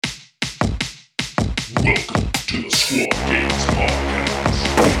Welcome to the Squad Games Podcast.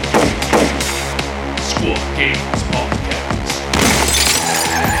 Squad Games Podcast.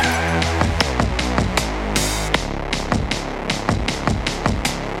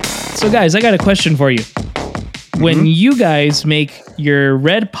 So guys, I got a question for you. When you guys make your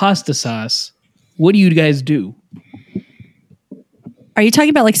red pasta sauce, what do you guys do? Are you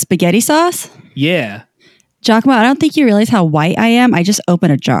talking about like spaghetti sauce? Yeah. Giacomo, I don't think you realize how white I am. I just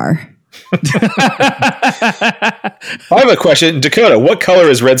open a jar. I have a question. Dakota, what color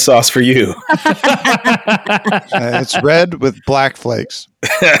is red sauce for you? It's red with black flakes.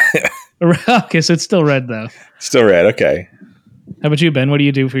 Okay, so it's still red though. Still red. Okay. How about you, Ben? What do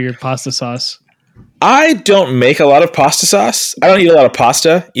you do for your pasta sauce? I don't make a lot of pasta sauce. I don't eat a lot of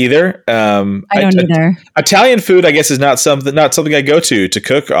pasta either. I don't either. Italian food, I guess, is not something I go to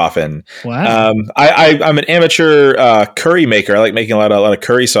cook often. Wow. I'm an amateur curry maker. I like making a lot of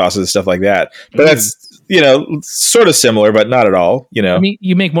curry sauces and stuff like that. But that's sort of similar, but not at all. I mean,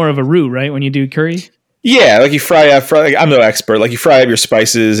 you make more of a roux, right, when you do curry? Yeah, like you fry up. Like, I'm no expert. Like you fry up your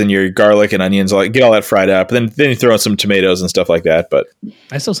spices and your garlic and onions, like get all that fried up. And then you throw in some tomatoes and stuff like that. But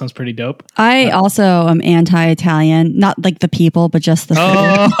that still sounds pretty dope. I also am anti-Italian, not like the people, but just the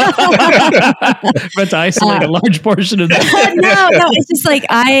food. But to isolate a large portion of that. No, it's just like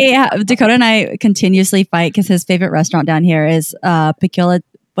Dakota and I continuously fight because his favorite restaurant down here is Piccola.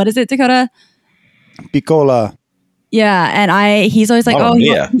 What is it, Dakota? Piccola. Yeah, and he's always like,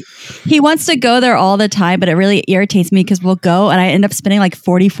 he wants to go there all the time, but it really irritates me because we'll go and I end up spending like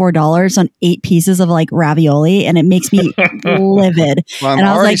 $44 on 8 pieces of like ravioli, and it makes me livid. Well, I'm and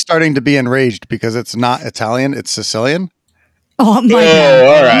already starting to be enraged because it's not Italian, it's Sicilian. Oh, my bad.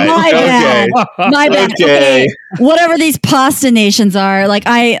 All right. My bad. Okay. Whatever these pasta nations are, like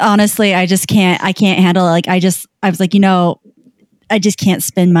I can't handle it. Like I was like, I just can't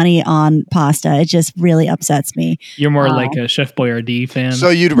spend money on pasta. It just really upsets me. You're more like a Chef Boyardee fan. So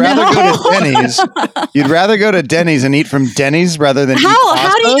you'd rather go to Denny's. You'd rather go to Denny's and eat from Denny's rather than eat pasta?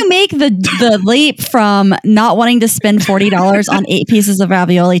 How do you make the leap from not wanting to spend $40 on 8 pieces of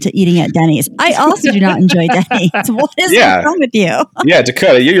ravioli to eating at Denny's? I also do not enjoy Denny's. What is wrong with you? Yeah,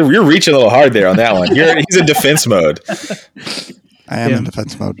 Dakota, you're reaching a little hard there on that one. He's in defense mode. I am in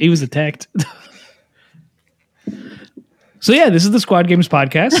defense mode. He was attacked. So yeah, this is the Squad Games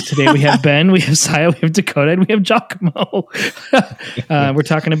Podcast. Today we have Ben, we have Saya, we have Dakota, and we have Giacomo. We're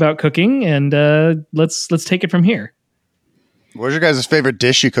talking about cooking, and let's take it from here. What was your guys' favorite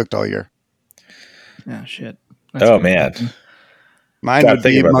dish you cooked all year? Oh shit! Man, mine would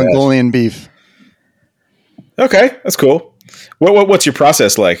be Mongolian beef. Okay, that's cool. What's your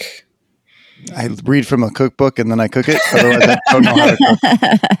process like? I read from a cookbook and then I cook it. Otherwise, I don't know how to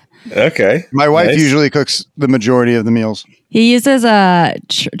cook. Okay. My wife usually cooks the majority of the meals. He uses a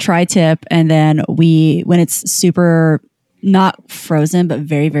tri-tip, and then when it's super not frozen but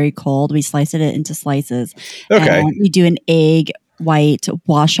very, very cold, we slice it into slices. Okay. And we do an egg white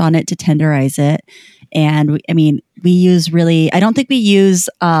wash on it to tenderize it. And we use I don't think we use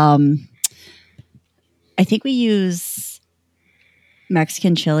I think we use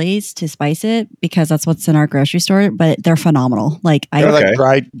Mexican chilies to spice it because that's what's in our grocery store, but they're phenomenal. Like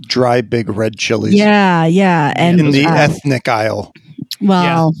like dry big red chilies. Yeah. And in the ethnic aisle.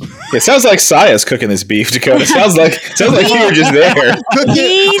 Well, it sounds like Saya's cooking this beef, Dakota. It sounds like you were just there.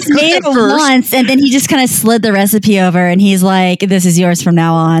 He's made it once, and then he just kind of slid the recipe over, and he's like, "This is yours from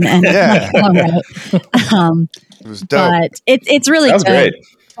now on." And yeah, all right. It was dope. But it's really Sounds good. great.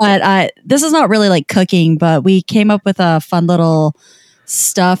 But this is not really like cooking, but we came up with a fun little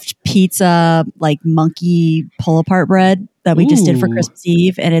stuffed pizza, like monkey pull-apart bread that we just did for Christmas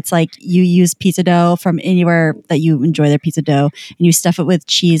Eve. And it's like you use pizza dough from anywhere that you enjoy their pizza dough, and you stuff it with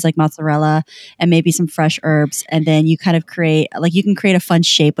cheese like mozzarella and maybe some fresh herbs. And then you kind of you can create a fun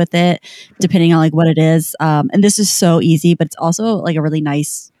shape with it depending on like what it is. And this is so easy, but it's also like a really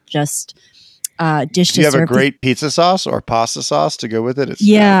nice dish to serve. Do you have a great pizza sauce or pasta sauce to go with it?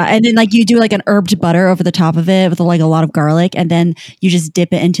 And then like you do like an herbed butter over the top of it with like a lot of garlic, and then you just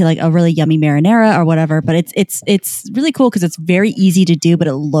dip it into like a really yummy marinara or whatever. But it's really cool because it's very easy to do, but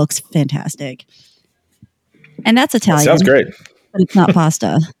it looks fantastic. And that's Italian. Sounds great. But it's not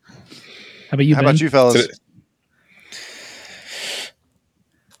pasta. How about you, Ben? How about you, fellas?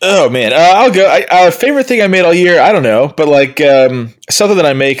 Oh man, I'll go. Favorite thing I made all year, I don't know, but like something that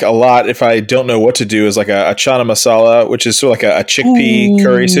I make a lot if I don't know what to do is like a chana masala, which is sort of like a chickpea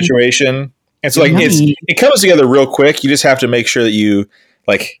curry situation. And so like it comes together real quick. You just have to make sure that you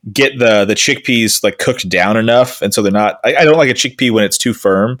like get the chickpeas like cooked down enough, and so they're not. I don't like a chickpea when it's too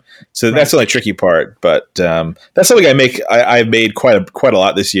firm, so that's the only tricky part. But that's something I made quite a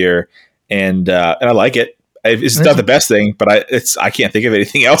lot this year. and I like it. It's not the best thing, but I can't think of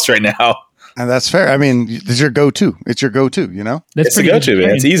anything else right now. And that's fair. I mean, it's your go-to. It's your go-to, you know? That's It's the go-to,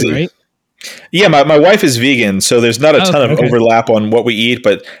 man. It's easy. right? Yeah, my wife is vegan, so there's not a ton of overlap on what we eat,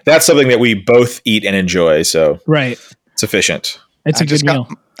 but that's something that we both eat and enjoy, so right. It's efficient. It's a good meal.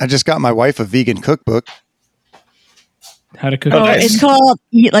 I just got my wife a vegan cookbook. How to cook. Oh, nice. it's called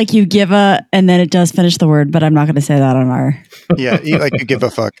Eat Like You Give a, and then it does finish the word, but I'm not going to say that on our. Yeah, eat like you give a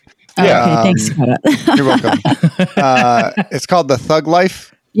fuck. Okay, thanks, Dakota. You're welcome. It's called The Thug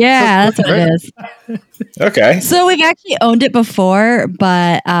Life. Yeah, that's what it is. Okay. So we've actually owned it before,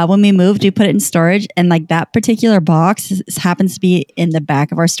 but when we moved, we put it in storage, and like that particular box happens to be in the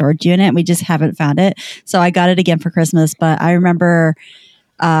back of our storage unit. And we just haven't found it, so I got it again for Christmas. But I remember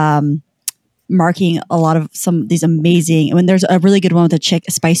marking a lot of some of these amazing. When there's a really good one with a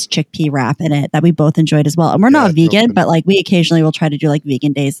spiced chickpea wrap in it that we both enjoyed as well. And we're not vegan, but like we occasionally will try to do like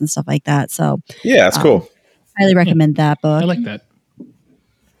vegan days and stuff like that. So yeah, that's cool. Highly recommend that book. I like that.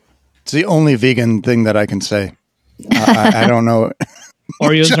 It's the only vegan thing that I can say. I don't know.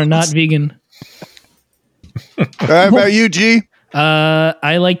 Oreos are not vegan. How about you, G?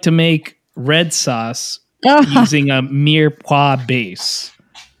 I like to make red sauce using a mirepoix base.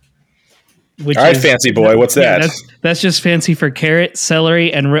 Which All right, fancy boy. What's that? That's just fancy for carrot,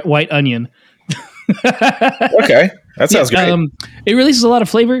 celery, and white onion. Okay. That sounds great. It releases a lot of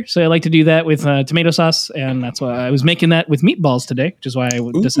flavor, so I like to do that with tomato sauce, and that's why I was making that with meatballs today, which is why I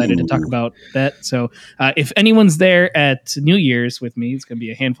decided to talk about that. So if anyone's there at New Year's with me, it's going to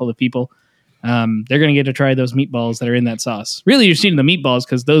be a handful of people. They're going to get to try those meatballs that are in that sauce. Really, you're seeing the meatballs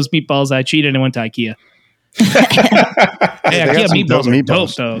because those meatballs I cheated and went to IKEA. Hey, IKEA meatballs are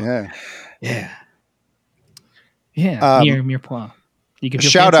dope, though. Yeah. Mirepoix. You can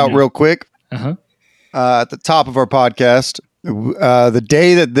shout out real quick. At the top of our podcast, the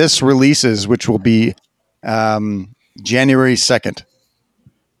day that this releases, which will be January 2nd,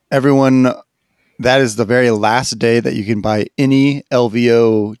 everyone, that is the very last day that you can buy any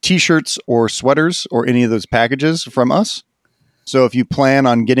LVO t-shirts or sweaters or any of those packages from us. So if you plan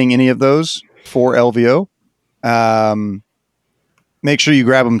on getting any of those for LVO, make sure you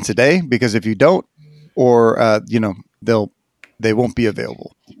grab them today, because if you don't, or they won't be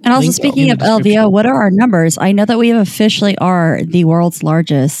available. And also, speaking of LVO, what are our numbers? I know that we officially are the world's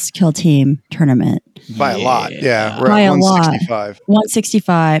largest kill team tournament. By a lot. Yeah. We're by at a 165.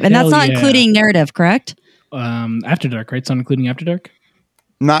 165. And that's not including narrative, correct? After Dark, right? It's not including After Dark?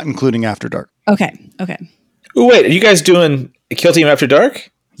 Not including After Dark. Okay. Oh, wait. Are you guys doing a kill team After Dark?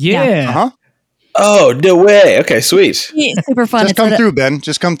 Yeah. Uh-huh. Oh, no way. Okay, sweet. Super fun. Just come through, Ben.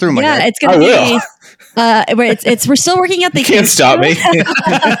 Just come through, my guy. It's going to be... we're still working out the... You can't stop me.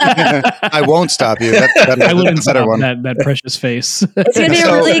 I won't stop you. I wouldn't stop one. that precious face. It's going to be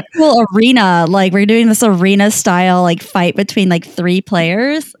a really cool arena. Like, we're doing this arena style like fight between like 3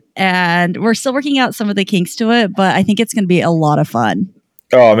 players. And we're still working out some of the kinks to it, but I think it's going to be a lot of fun.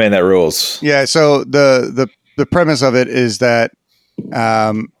 Oh, man, that rules. Yeah, so the premise of it is that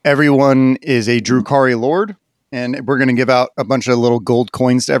everyone is a Drukari Lord, and we're going to give out a bunch of little gold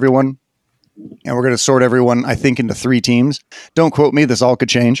coins to everyone. And we're going to sort everyone, I think, into 3 teams. Don't quote me. This all could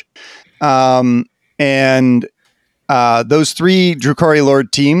change. And those 3 Drukari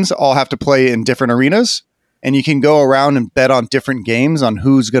Lord teams all have to play in different arenas. And you can go around and bet on different games on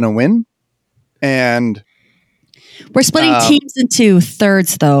who's going to win. And we're splitting teams into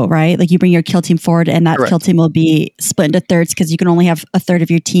thirds, though, right? Like you bring your kill team forward, and that kill team will be split into thirds because you can only have a third of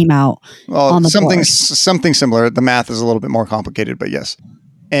your team out on the board. Something similar. The math is a little bit more complicated, but yes.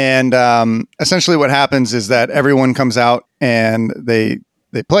 And essentially what happens is that everyone comes out and they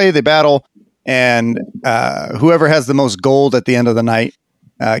play, they battle, and whoever has the most gold at the end of the night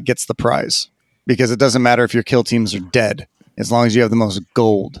gets the prize. Because it doesn't matter if your kill teams are dead, as long as you have the most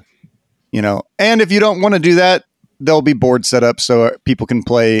gold. And if you don't want to do that, there'll be boards set up so people can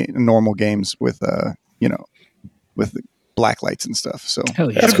play normal games with with black lights and stuff. So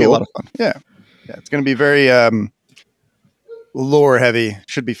that's cool. A lot of fun. Yeah, it's going to be very lore heavy.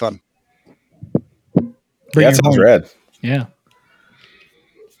 Should be fun. That sounds rad. Yeah.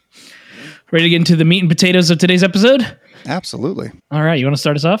 Ready to get into the meat and potatoes of today's episode? Absolutely. All right, you want to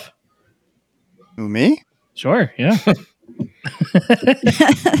start us off? Who, me? Sure. Yeah.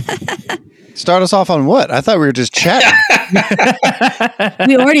 Start us off on what? I thought we were just chatting.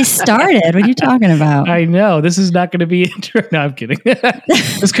 We already started. What are you talking about? I know. This is not going to be... No, I'm kidding.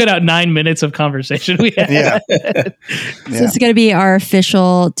 Let's cut out 9 minutes of conversation we had. Yeah. So it's going to be our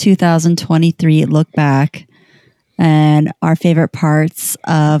official 2023 look back and our favorite parts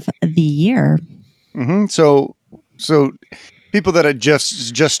of the year. Mm-hmm. So people that had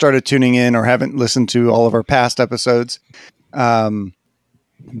just started tuning in or haven't listened to all of our past episodes,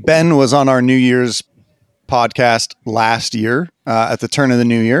 Ben was on our New Year's podcast last year at the turn of the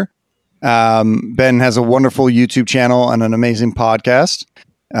new year. Ben has a wonderful YouTube channel and an amazing podcast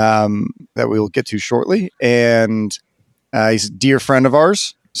that we will get to shortly. And he's a dear friend of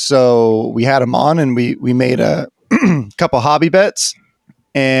ours. So we had him on and we made a couple hobby bets.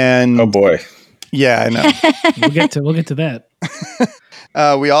 And Oh boy. yeah, I know. We'll get to that.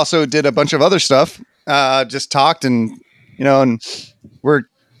 We also did a bunch of other stuff, just talked and we're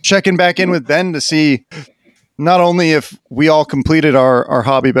checking back in with Ben to see not only if we all completed our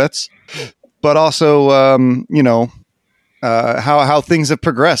hobby bets, but also, how things have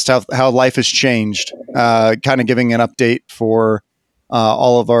progressed, how life has changed, kind of giving an update for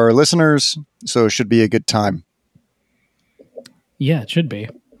all of our listeners. So it should be a good time. Yeah, it should be.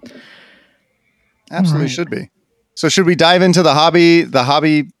 Absolutely Right. should be. So should we dive into the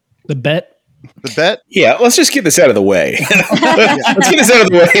Bet. bet? Yeah, let's just get this out of the way. Let's get this out of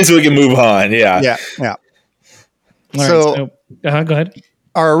the way so we can move on. Yeah. Yeah. All right, So- go ahead.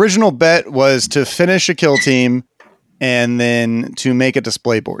 Our original bet was to finish a kill team and then to make a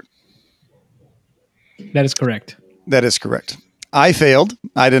display board. That is correct. That is correct. I failed.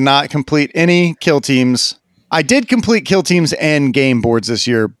 I did not complete any kill teams. I did complete kill teams and game boards this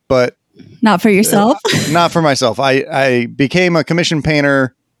year, but Not for yourself. not for myself. I became a commission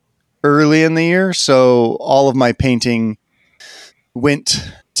painter early in the year, so all of my painting went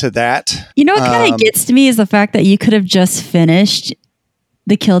to that. You know what kind of gets to me is the fact that you could have just finished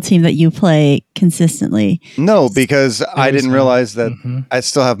the kill team that you play consistently. No, because I didn't realize that Mhm. I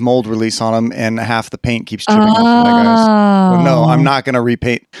still have mold release on them, and half the paint keeps chipping off my guys. So no, I'm not going to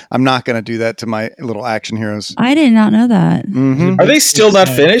repaint. I'm not going to do that to my little action heroes. I did not know that. Mhm. Are they still not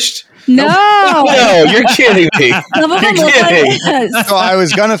finished? No. No, you're kidding me. Some of them You're look like kidding. this. So I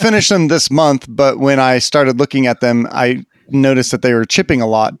was going to finish them this month, but when I started looking at them, I noticed that they were chipping a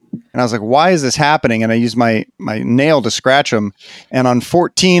lot. And I was like, why is this happening? And I used my nail to scratch them. And on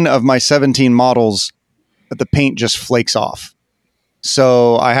 14 of my 17 models, the paint just flakes off.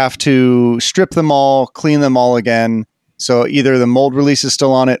 So I have to strip them all, clean them all again. So either the mold release is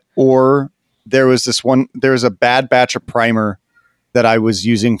still on it, or there was a bad batch of primer that I was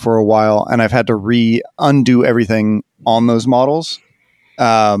using for a while, and I've had to undo everything on those models.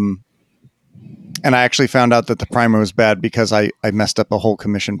 And I actually found out that the primer was bad because I messed up a whole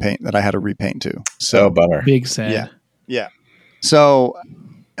commission paint that I had to repaint too. So bummer. Big sad. Yeah. Yeah. So,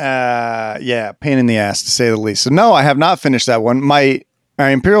 pain in the ass to say the least. So no, I have not finished that one. My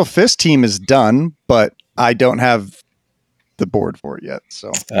Imperial Fist team is done, but I don't have the board for it yet.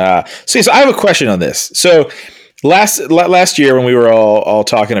 So So I have a question on this. So last year when we were all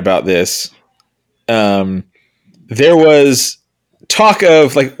talking about this, there was talk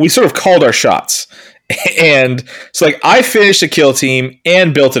of like we sort of called our shots, and so like I finished a kill team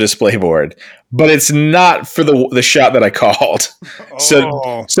and built a display board, but it's not for the shot that I called. So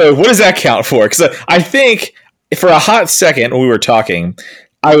what does that count for? Because I think for a hot second when we were talking,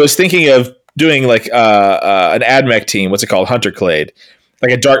 I was thinking of doing like an AdMech team. What's it called? Hunter Clade,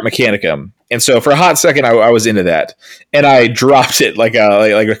 like a Dark Mechanicum. And so for a hot second, I was into that, and I dropped it dropped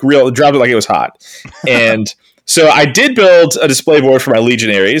it like it was hot, and. So I did build a display board for my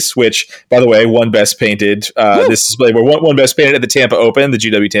Legionaries, which, by the way, won Best Painted. This display board won Best Painted at the Tampa Open, the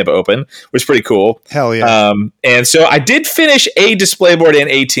GW Tampa Open, which is pretty cool. hell yeah. And so I did finish a display board and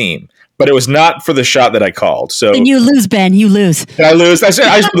a team, but it was not for the shot that I called. So Then you lose, Ben. You lose. did I lose? I just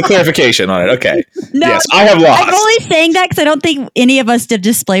want the clarification on it. Okay. No, Yes, I have lost. I'm only saying that because I don't think any of us did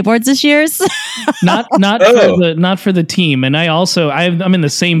display boards this year. Not Oh. for the team. And I'm in the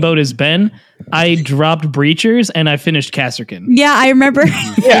same boat as Ben. I dropped Breachers and I finished Kasserkin. Yeah, I remember.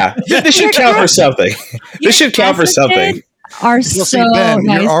 Yeah, this should count for something. This should count for something. Are Well, so see, Ben,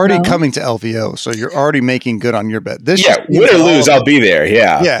 nice, you're already though. coming to LVO, so you're already making good on your bet. This Yeah, just means win or all lose, of- I'll be there.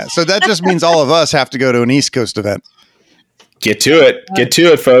 Yeah. Yeah, so that just means all of us have to go to an East Coast event. Get to it. Get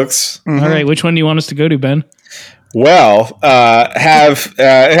to it, folks. All right, which one do you want us to go to, Ben? Well, have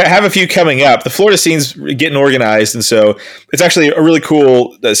a few coming up. The Florida scene's getting organized, and so it's actually a really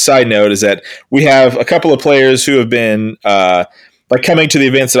cool side note is that we have a couple of players who have been like coming to the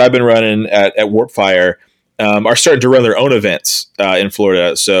events that I've been running at Warpfire are starting to run their own events in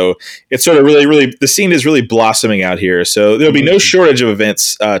Florida. So it's sort of really the scene is really blossoming out here. So there'll be no shortage of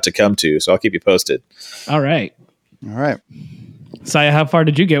events to come to. So I'll keep you posted. All right. All right. Saya, how far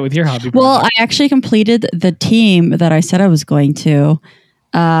did you get with your hobby? Well, project? I actually completed the team that I said I was going to,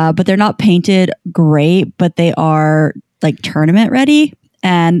 but they're not painted great, but they are like tournament ready.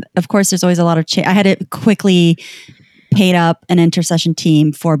 And of course, there's always a lot of I had to quickly paint up an intercession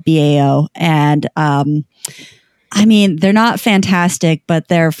team for BAO, and I mean, they're not fantastic, but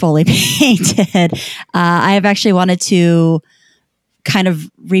they're fully painted. I have actually wanted to kind of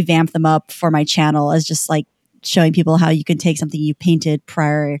revamp them up for my channel as just like showing people how you can take something you painted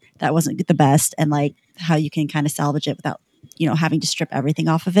prior that wasn't the best and like how you can kind of salvage it without, having to strip everything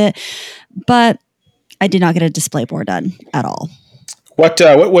off of it. But I did not get a display board done at all. What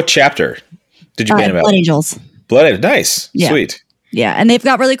chapter did you paint them out? Blood Angels. Blood Angels. Nice. Yeah. Sweet. Yeah. And they've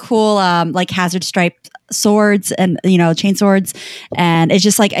got really cool, like hazard stripe swords and, chain swords. And it's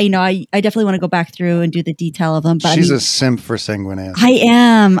just like, I definitely want to go back through and do the detail of them. But She's a simp for Sanguineas. I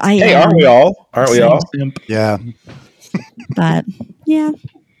am. Hey, aren't we all? Yeah. But yeah.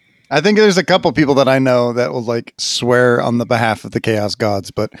 I think there's a couple people that I know that will like swear on the behalf of the Chaos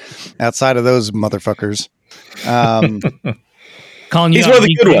Gods, but outside of those motherfuckers, Calling you he's out, one of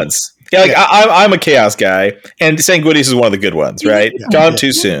the good ones. Yeah, like I'm a Chaos guy, and Sanguinius is one of the good ones, right? Yeah. Gone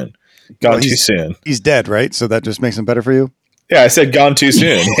too soon. Gone too soon. He's dead, right? So that just makes him better for you. Yeah, I said gone too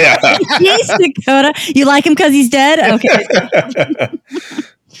soon. Yeah. Jeez, Dakota. You like him because he's dead? Okay.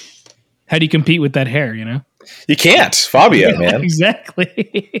 How do you compete with that hair, You can't. Fabio, man.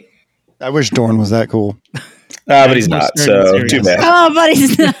 Exactly. I wish Dorn was that cool. But he's not, so too bad. Oh, but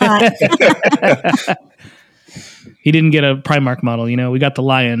he's not. He didn't get a Primarch model, We got the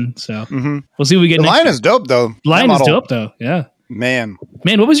lion, so we'll see what we get The next lion year. is dope, though. Lion That is model- dope, though. Yeah. Man.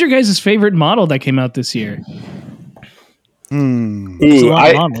 Man, what was your guys' favorite model that came out this year? There's a Ooh, lot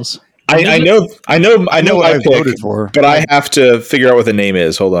of models. I know what I I voted picked, for. but I have to figure out what the name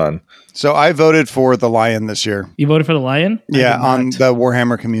is. Hold on. So I voted for the lion this year. You voted for the lion? I Yeah, did not. on the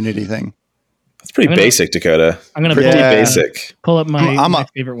Warhammer community thing. It's pretty I'm gonna- basic, Dakota. I'm gonna pretty pull, basic. pull up my, I'm my a-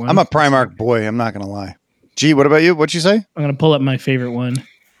 favorite one. I'm a Primarch boy. I'm not going to lie. Gee, what about you? What'd you say? I'm gonna pull up my favorite one.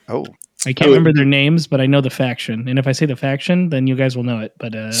 Oh, I can't remember their names, but I know the faction. And if I say the faction, then you guys will know it.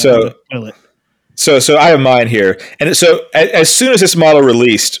 But So- I'm gonna spoil it. So I have mine here, and so as soon as this model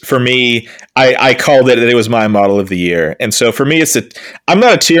released, for me, I called it that it was my model of the year. And so for me, I'm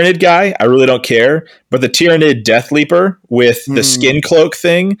not a Tyranid guy. I really don't care, but the Tyranid Death Leaper with the skin cloak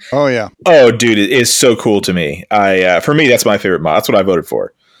thing. oh yeah. Oh, dude, it is so cool to me. For me, that's my favorite model. That's what I voted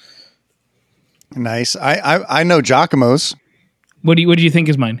for. Nice. I know Giacomo's What do you think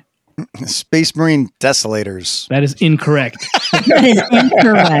is mine? Space Marine Desolators. That is incorrect. That is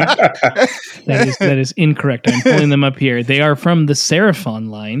incorrect. That is incorrect. I'm pulling them up here. They are from the Seraphon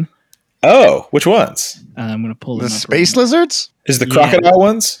line. Oh, which ones? I'm going to pull The them up. space right lizards? Is the Yeah. crocodile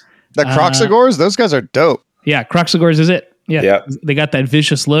ones? The Croxagores? Those guys are dope. now. Yeah, Croxagores is it. Yeah. Yeah. They got that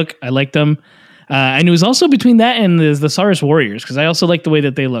vicious look. I like them. And it was also between that and the Saurus Warriors, because I also like the way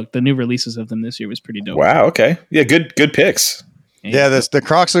that they look. The new releases of them this year was pretty dope. Wow. Okay. Yeah. Good picks. Yeah, the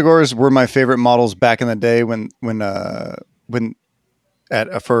Croxagores were my favorite models back in the day when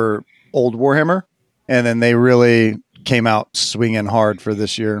for old Warhammer, and then they really came out swinging hard for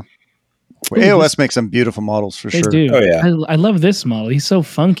this year. AOS makes some beautiful models for They sure. do. Oh, yeah. I love this model. He's so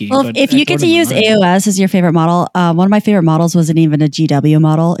funky. Well, but if I you get to voted use mine. AOS as your favorite model, one of my favorite models wasn't even a GW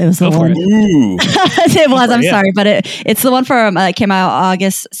model. It was the Go for one. it. Ooh. It was. I'm Yeah. sorry, but it's the one from it came out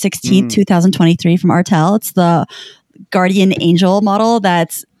August 16th, 2023 from Artel. It's the Guardian Angel model.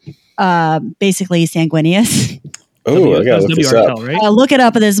 That's basically Sanguinius. Oh, I gotta That was look this up. WRL, right? Look it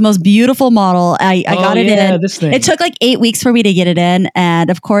up. It's the most beautiful model. I got it in. This thing. It took like 8 weeks for me to get it in. And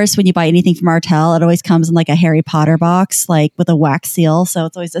of course, when you buy anything from Artel, it always comes in like a Harry Potter box, like with a wax seal. So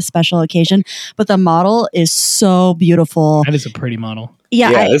it's always a special occasion. But the model is so beautiful. That is a pretty model.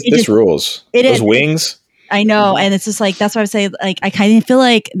 Yeah, This rules. it Those is. wings. I know. And it's just like, that's why I say, like, I kind of feel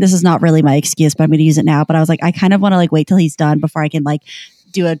like this is not really my excuse, but I'm going to use it now. But I was like, I kind of want to like wait till he's done before I can like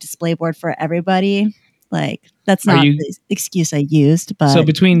do a display board for everybody. Like, that's Are not you- the excuse I used. But So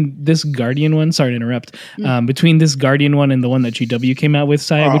between this Guardian one, sorry to interrupt, between this Guardian one and the one that GW came out with,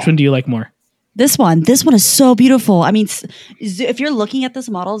 Saya, which one do you like more? this one is so beautiful. I mean, if you're looking at this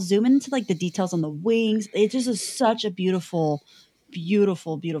model, zoom into like the details on the wings. It just is such a beautiful,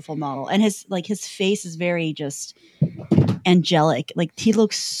 beautiful, beautiful model. And his face is very just angelic. Like he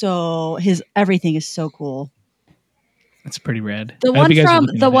looks his everything is so cool. That's pretty rad. The I hope one you guys are from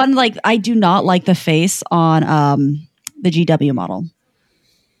looking the at it. one like I do not like the face on the GW model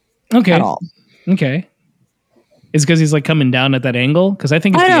Okay. at all. Okay. It's because he's like coming down at that angle? Because I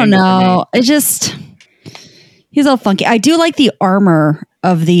think it's I the don't angle for me. know. It just he's all funky. I do like the armor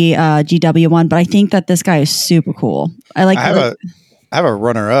of the GW one, but I think that this guy is super cool. I like. I have a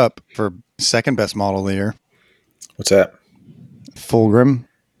runner up for second best model of the year. What's that? Fulgrim.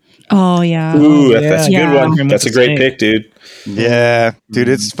 Oh yeah. Ooh, that's a Yeah. good one. That's a With the great snake. pick, dude. Yeah, dude,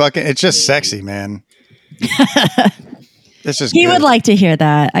 it's just sexy, man. This is He good. would like to hear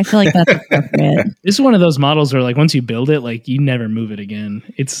that. I feel like that's appropriate. This is one of those models where, like, once you build it, like, you never move it again.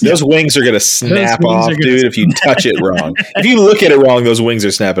 It's Those wings are gonna snap wings off, are gonna dude. If you touch it wrong, if you look at it wrong, those wings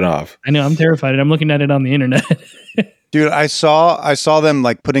are snapping off. I know, I'm terrified. I'm looking at it on the internet. Dude, I saw them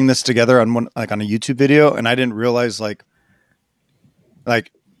like putting this together on on a YouTube video, and I didn't realize like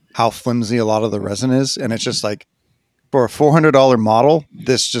how flimsy a lot of the resin is, and it's just like for a $400 model,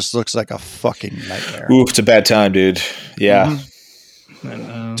 this just looks like a fucking nightmare. Oof, it's a bad time, dude. Yeah.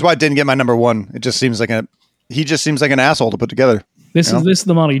 That's why I didn't get my number one. It just seems like he just seems like an asshole to put together. This is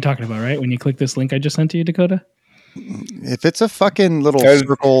the model you're talking about, right? When you click this link I just sent to you, Dakota. If it's a fucking little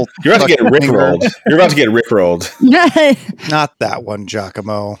circle, You're about to get rickrolled. You're about to get rickrolled. Not that one,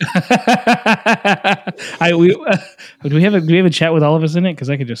 Giacomo. Do we have a chat with all of us in it? Because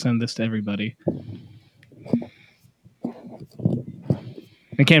I could just send this to everybody.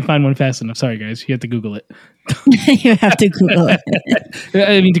 I can't find one fast enough. Sorry, guys. You have to Google it. You have to Google it.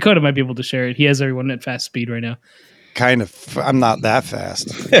 I mean, Dakota might be able to share it. He has everyone at fast speed right now. Kind of. I'm not that fast.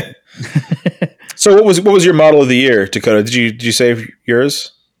 So what was your model of the year, Dakota? Did you say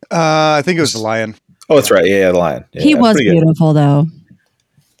yours? I think it was the lion. Oh, that's right. Yeah, the lion. Yeah, He was pretty good. beautiful, though.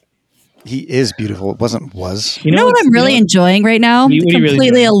 He is beautiful. It was. You know what I'm really enjoying right now? What are you really Completely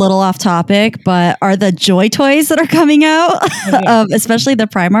enjoying? a little off topic, but are the Joy toys that are coming out, especially the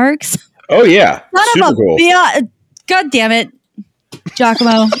Primarks. Oh yeah, Son super of a cool. God damn it, Giacomo!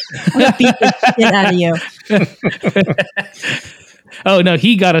 I'm gonna beat the shit out of you. Oh no,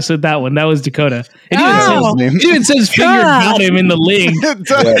 he got us with that one. That was Dakota. Oh. It even says finger God. got him in the link. It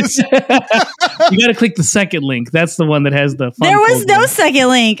does. You got to click the second link. That's the one that has the. Fun There was folder. no second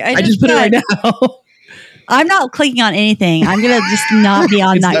link. I just put it right now. I'm not clicking on anything. I'm gonna just not be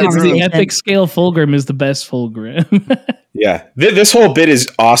on that It's conversation. the epic scale Fulgrim is the best Fulgrim. Yeah, this whole bit is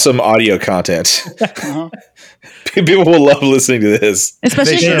awesome audio content. People will love listening to this.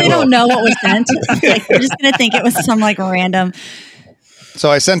 Especially They if they sure don't know what was sent. Like, they're just gonna think it was some like random. So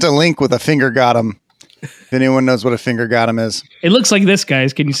I sent a link with a finger got him. If anyone knows what a finger got him is. It looks like this,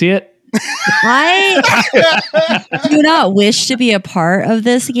 guys. Can you see it? I do not wish to be a part of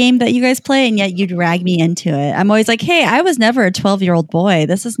this game that you guys play, and yet you drag me into it. I'm always like, hey, I was never a 12-year-old boy.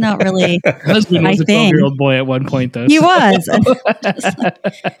 This is not really Husband my was a thing. 12-year-old boy at one point, though. He was.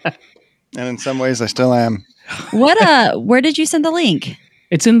 And in some ways I still am. Where did you send the link?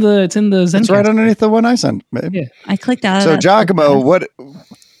 It's in the Zencast. It's right underneath the one I sent, babe. Yeah. I clicked out. So Giacomo, what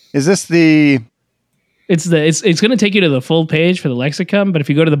is this It's going to take you to the full page for the lexicon, but if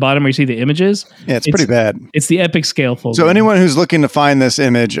you go to the bottom where you see the images, it's pretty bad. It's the epic scale Fulgrim. So anyone who's looking to find this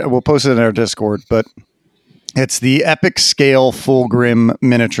image, we'll post it in our Discord, but it's the epic scale Fulgrim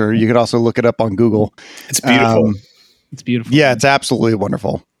miniature. You could also look it up on Google. It's beautiful. It's beautiful. Yeah, it's absolutely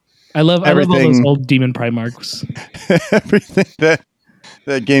wonderful. I love all everything- those old demon Primarchs. Everything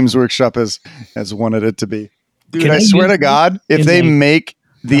that Games Workshop has wanted it to be. Dude, Can I I swear use to God, if in they my- make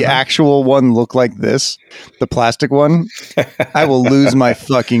the actual one look like this, the plastic one, I will lose my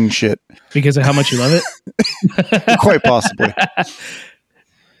fucking shit. Because of how much you love it. Quite possibly.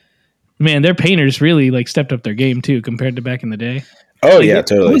 Man, their painters really like stepped up their game too compared to back in the day. Oh Like, yeah, It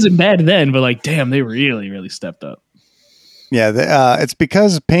totally. wasn't bad then, but like, damn, they really, really stepped up. Yeah, it's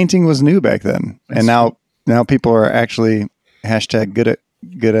because painting was new back then, and now people are actually #good at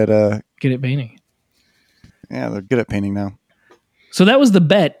Good at painting. yeah, they're good at painting now. So that was the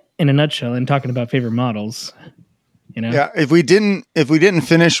bet in a nutshell. And talking about favorite models, you know. Yeah, if we didn't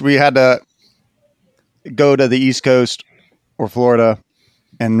finish, we had to go to the East Coast or Florida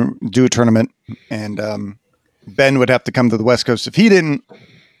and do a tournament, and Ben would have to come to the West Coast. If he didn't,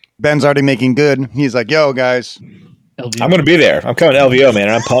 Ben's already making good. He's like, "Yo, guys, LVO. I'm going to be there. I'm coming to LVO, man,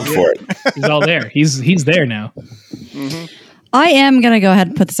 and I'm pumped for it. He's all there. He's there now. I am going to go ahead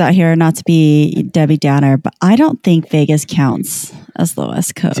and put this out here, not to be Debbie Downer, but I don't think Vegas counts as the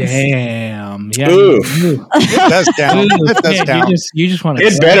West Coast. Damn. Yeah. Oof. that's down. That's Man, down." you just want to.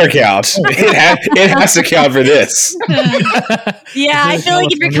 It better count. It has to count for this. Yeah, I feel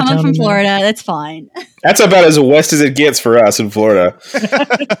like if you're coming from Florida, that's fine. That's about as west as it gets for us in Florida.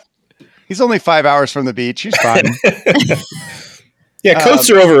 He's only 5 hours from the beach. He's fine. Yeah, coasts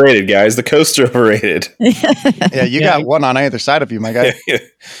are overrated, guys. The coasts are overrated. Yeah, you got one on either side of you, my guy. I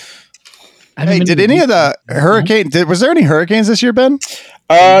haven't Hey, been did to any the of the hurricane? Was there any hurricanes this year, Ben?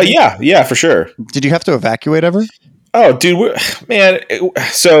 Yeah, for sure. Did you have to evacuate ever? Oh, dude, man.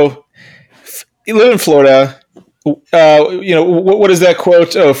 So you live in Florida. What is that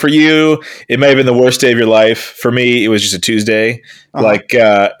quote? Oh, for you, it may have been the worst day of your life. For me, it was just a Tuesday. Uh-huh. Like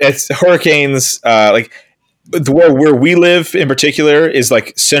it's hurricanes. Like where we live in particular is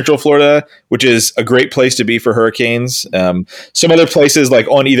like Central Florida, which is a great place to be for hurricanes. Some other places like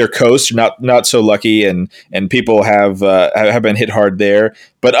on either coast are not so lucky, and people have been hit hard there.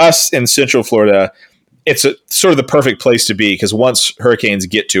 But us in Central Florida, it's sort of the perfect place to be, because once hurricanes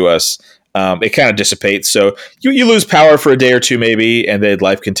get to us, it kind of dissipates. So you lose power for a day or two maybe, and then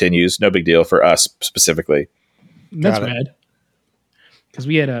life continues. No big deal for us specifically. That's rad. Because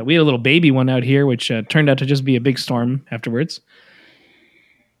we had a little baby one out here, which turned out to just be a big storm afterwards.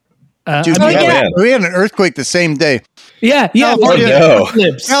 Dude, we had an earthquake the same day. Yeah.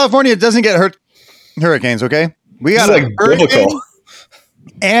 California doesn't get hurricanes, okay? We got like biblical.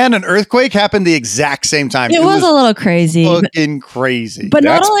 And an earthquake happened the exact same time. It was a little crazy. Fucking crazy. But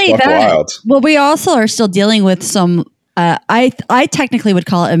That's not only that, wild. well, we also are still dealing with some. I technically would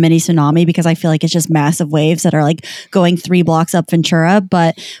call it a mini tsunami, because I feel like it's just massive waves that are like going 3 blocks up Ventura.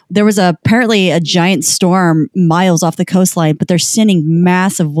 But there was apparently a giant storm miles off the coastline, but they're sending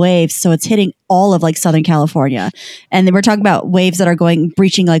massive waves, so it's hitting all of like Southern California. And then we're talking about waves that are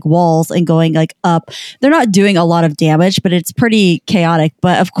breaching like walls and going like up. They're not doing a lot of damage, but it's pretty chaotic.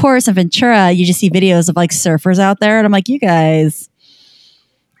 But of course, in Ventura, you just see videos of like surfers out there, and I'm like, you guys.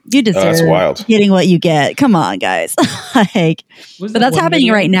 You deserve getting what you get. Come on, guys. But that's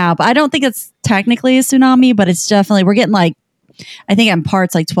happening right now. But I don't think it's technically a tsunami, but it's definitely, we're getting like, I think in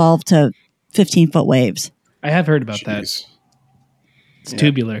parts like 12 to 15-foot waves. I have heard about that. It's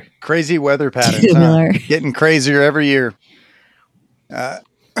tubular. Crazy weather patterns. Getting crazier every year.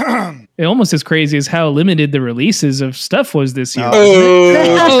 Almost as crazy as how limited the releases of stuff was this year.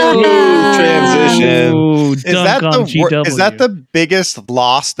 Transition. Is that the biggest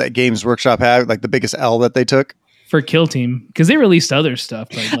loss that Games Workshop had? Like the biggest L that they took? For Kill Team, because they released other stuff.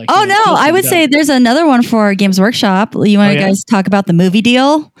 But like, I would say there's another one for Games Workshop. You want to guys talk about the movie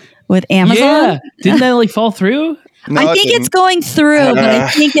deal with Amazon? Yeah. Didn't that like fall through? No, I think it's going through, but I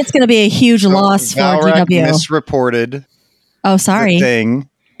think it's going to be a huge loss for GW. Misreported. Oh, sorry. The thing.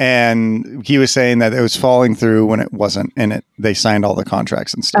 And he was saying that it was falling through when it wasn't, and they signed all the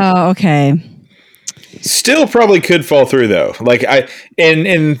contracts and stuff. Oh, okay. Still probably could fall through though. Like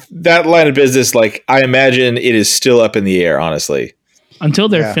in that line of business, like I imagine it is still up in the air, honestly. Until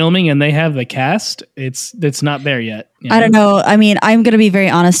they're filming and they have the cast, it's not there yet. I don't know. I mean, I'm going to be very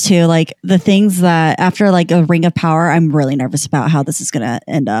honest too. Like the things that after like a Ring of Power, I'm really nervous about how this is going to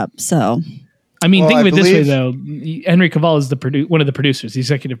end up. So. I mean, think of it this way, though. Henry Cavill is one of the producers, the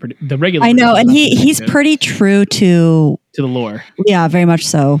executive, the regular. I know, and he's pretty true to the lore. Yeah, very much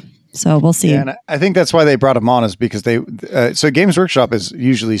so. So we'll see. Yeah, and I think that's why they brought him on, is because so Games Workshop is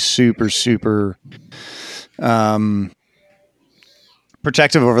usually super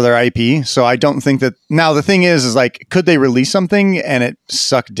protective over their IP. So I don't think that. Now the thing is like, could they release something and it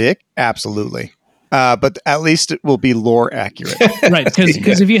suck dick? Absolutely. But at least it will be lore accurate. Right,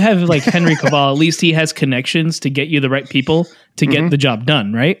 because if you have like Henry Cavill, at least he has connections to get you the right people to get the job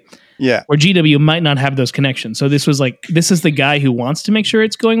done, right? Yeah. Where GW might not have those connections. So this is the guy who wants to make sure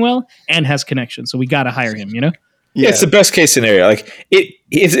it's going well and has connections. So we got to hire him, you know? Yeah, it's the best case scenario. Like it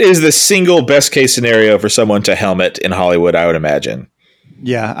is the single best case scenario for someone to helmet in Hollywood, I would imagine.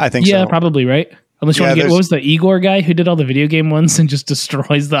 Yeah, I think so. Yeah, probably, right? Unless you want to get, what was the Igor guy who did all the video game ones and just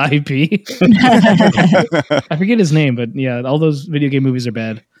destroys the IP? I forget his name, but yeah, all those video game movies are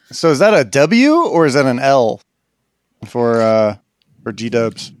bad. So is that a W or is that an L for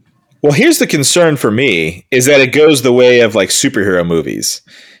G-dubs? Well, here's the concern for me is that it goes the way of like superhero movies,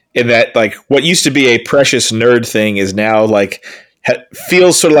 in that like what used to be a precious nerd thing is now like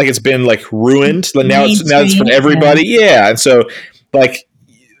feels sort of like it's been like ruined. Now it's for everybody. Yeah. And so like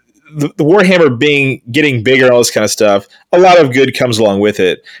the Warhammer getting bigger and all this kind of stuff, a lot of good comes along with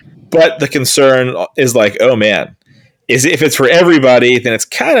it. But the concern is like, oh man, if it's for everybody, then it's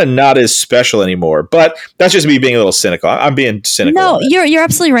kind of not as special anymore. But that's just me being a little cynical. I'm being cynical. No, you're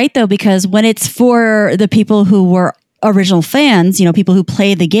absolutely right though, because when it's for the people who were original fans, you know, people who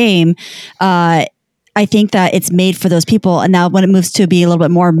play the game, I think that it's made for those people. And now when it moves to be a little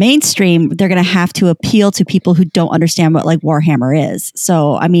bit more mainstream, they're going to have to appeal to people who don't understand what like Warhammer is.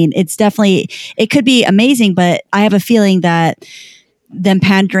 So, I mean, it could be amazing, but I have a feeling that them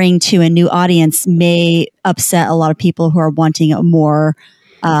pandering to a new audience may upset a lot of people who are wanting a more,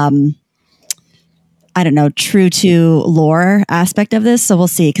 true to lore aspect of this. So we'll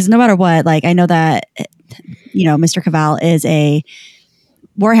see. Because no matter what, like I know that, you know, Mr. Cavill is a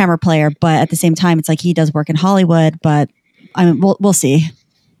Warhammer player, but at the same time, it's like he does work in Hollywood. But I mean, we'll see.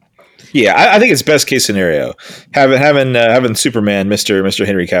 Yeah, I think it's best case scenario. Having Superman, Mr.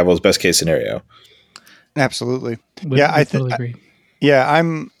 Henry Cavill is best case scenario. Absolutely. I totally agree. Yeah,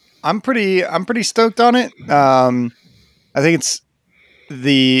 I'm pretty stoked on it. I think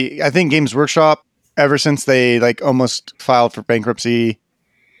I think Games Workshop, ever since they like almost filed for bankruptcy,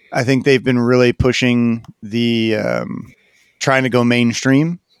 I think they've been really pushing the trying to go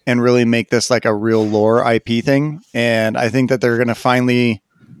mainstream and really make this like a real lore IP thing. And I think that they're going to finally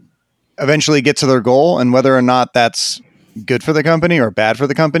eventually get to their goal, and whether or not that's good for the company or bad for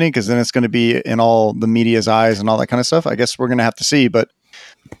the company, because then it's going to be in all the media's eyes and all that kind of stuff. I guess we're going to have to see, but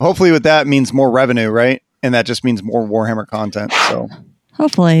hopefully with that means more revenue, right? And that just means more Warhammer content. So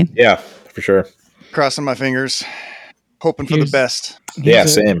Hopefully. Yeah, for sure. crossing my fingers, hoping for the best.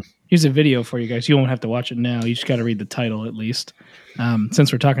 Same. Here's a video for you guys. You won't have to watch it now. You just got to read the title at least.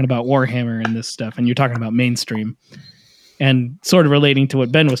 Since we're talking about Warhammer and this stuff, and you're talking about mainstream, and sort of relating to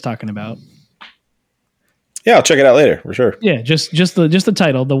what Ben was talking about. Yeah, I'll check it out later for sure. Yeah, just the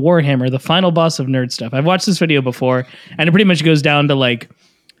title, the Warhammer, the final boss of nerd stuff. I've watched this video before, and it pretty much goes down to like,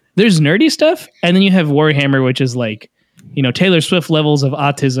 there's nerdy stuff, and then you have Warhammer, which is like, Taylor Swift levels of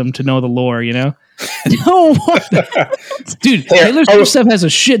autism to know the lore. No. Dude, Taylor Swift stuff has a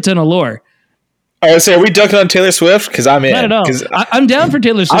shit ton of lore. I would say, are we dunking on Taylor Swift? Because I'm in. Not at all. I'm down for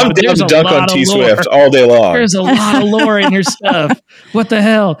Taylor Swift. I'm down to dunk on T Swift all day long. There's a lot of lore in your stuff. What the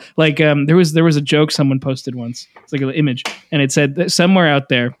hell? Like, there was a joke someone posted once. It's like an image, and it said that somewhere out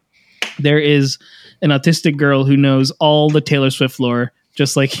there is an autistic girl who knows all the Taylor Swift lore,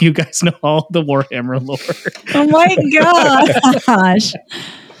 just like you guys know all the Warhammer lore. Oh my gosh.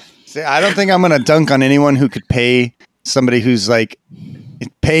 See, I don't think I'm going to dunk on anyone who could pay somebody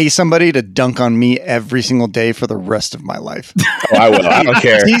to dunk on me every single day for the rest of my life. Oh, I will. I don't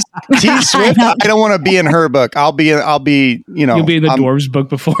care. T Swift, I don't want to be in her book. You'll be in the Dwarves book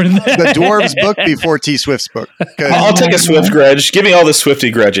before that. The Dwarves book before T Swift's book. I'll take a Swift grudge. Give me all the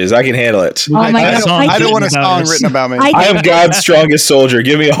Swifty grudges. I can handle it. Oh my God. I don't want a song written about me. I am God's strongest soldier.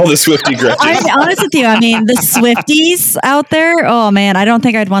 Give me all the Swifty grudges. I'm honest with you. I mean, the Swifties out there, oh man, I don't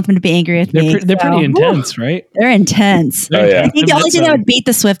think I'd want them to be angry with me. They're pretty intense, right? They're intense. Oh, yeah. I think the only thing that would beat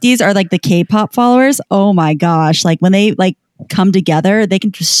the Swifties are like the K-pop followers. Oh my gosh. Like when they like come together, they can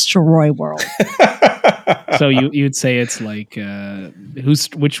destroy world. So you'd say it's like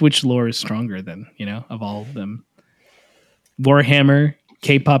which lore is stronger than, of all of them? Warhammer,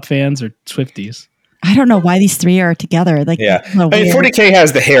 K-pop fans, or Swifties? I don't know why these three are together. Like, yeah, I mean, 40K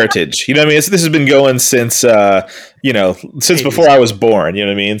has the heritage. You know what I mean? This has been going since since before I was born. You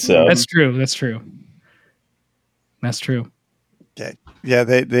know what I mean? So that's true. Okay. Yeah,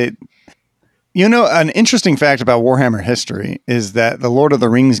 they an interesting fact about Warhammer history is that the Lord of the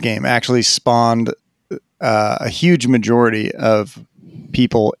Rings game actually spawned a huge majority of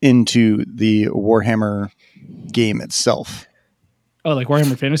people into the Warhammer game itself. Oh, like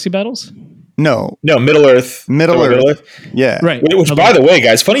Warhammer Fantasy Battles? No, Middle Earth. Middle Earth. Yeah. Right. Which, by the way,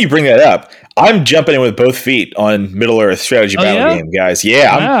 guys, funny you bring that up. I'm jumping in with both feet on Middle Earth strategy battle game, guys.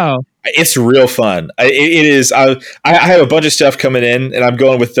 Yeah. Wow. It's real fun. It is. I have a bunch of stuff coming in, and I'm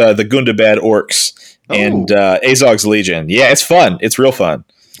going with the Gundabad Orcs and Azog's Legion. Yeah, it's fun. It's real fun.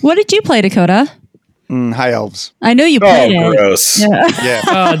 What did you play, Dakota? High Elves. I know you played it. Gross. Yeah.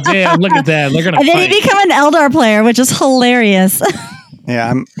 Oh, damn. Look at that. They're going to And then you become an Eldar player, which is hilarious.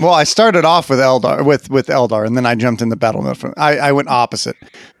 Yeah. I started off with Eldar, with Eldar, and then I jumped into battle mode. I went opposite.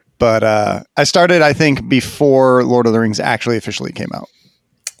 But I started, I think, before Lord of the Rings actually officially came out.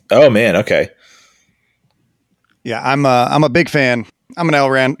 Oh man, okay. Yeah, I'm a big fan. I'm an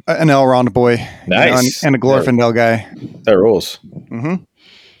Elrond boy. Nice. And a Glorfindel guy. That rules. Mm-hmm.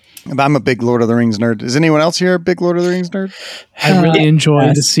 I'm a big Lord of the Rings nerd. Is anyone else here a big Lord of the Rings nerd? I really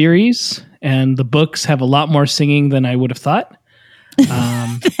enjoy the series, and the books have a lot more singing than I would have thought. But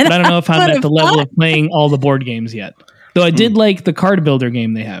I don't know if I'm at the level of playing all the board games yet. Though I did like the card builder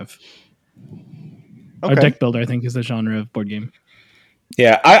game they have. Okay. Or deck builder, I think, is the genre of board game.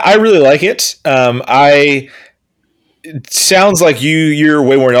 Yeah, I really like it. It sounds like you're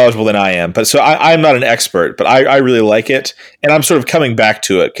way more knowledgeable than I am, but so I'm not an expert, but I really like it, and I'm sort of coming back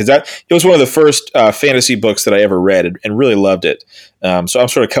to it because it was one of the first fantasy books that I ever read and really loved it. So I'm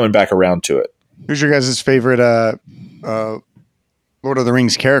sort of coming back around to it. Who's your guys' favorite Lord of the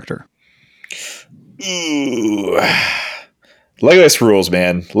Rings character? Ooh. Legolas rules,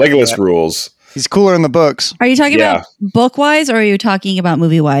 man. Legolas rules. He's cooler in the books. Are you talking about book wise, or are you talking about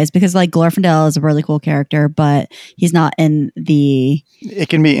movie wise? Because like Glorfindel is a really cool character, but he's not in the. It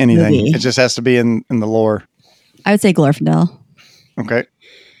can be anything. movie. It just has to be in the lore. I would say Glorfindel. Okay.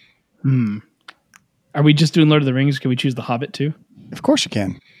 Are we just doing Lord of the Rings? Can we choose the Hobbit too? Of course you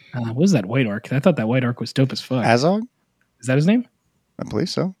can. What is that White Orc? I thought that White Orc was dope as fuck. Azog? Is that his name? I believe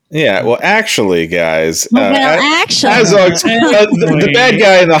so. Yeah, well, actually, guys, actually, Azog's, the bad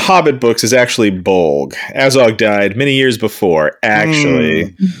guy in the Hobbit books is actually Bolg. Azog died many years before,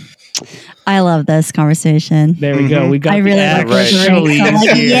 actually. I love this conversation. There we go. We got I the really like this actually. ring. So I'm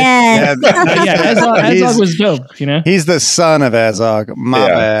like, yes. Yeah, Azog was dope, you know? He's the son of Azog. My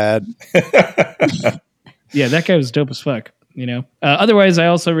bad. Yeah, that guy was dope as fuck, you know? Otherwise, I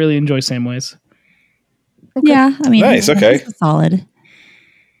also really enjoy Samwise. Okay. Yeah, I mean, Nice, okay. he's solid.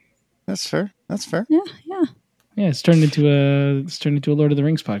 That's fair. That's fair. Yeah. Yeah, it's turned into a Lord of the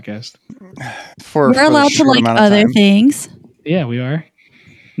Rings podcast. For We're allowed to like other things. Yeah, we are.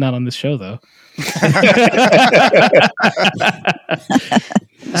 Not on this show, though.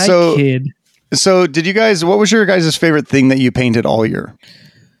 I kid. So did you guys, what was your guys' favorite thing that you painted all year?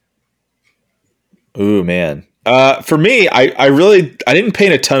 Ooh, man. For me, I didn't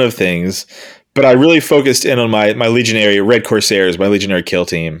paint a ton of things, but I really focused in on my Legionary Red Corsairs, my Legionary kill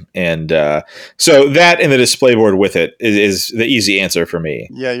team. And so that and the display board with it is the easy answer for me.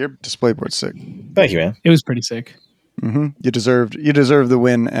 Yeah, your display board's sick. Thank you, man. It was pretty sick. Mm-hmm. You deserved the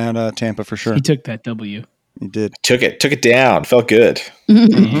win at Tampa for sure. He took that W. You did. Took it down. Felt good.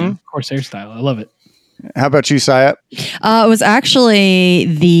 Mm-hmm. Corsair style. I love it. How about you, Sayat? It was actually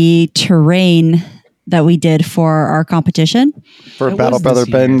the terrain that we did for our competition. For That Battle was Brother this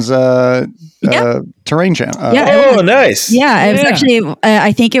year. Ben's terrain channel. Yeah. Oh, nice. Yeah, it was actually,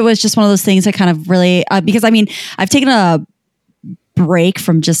 I think it was just one of those things that kind of really, because I mean, I've taken a break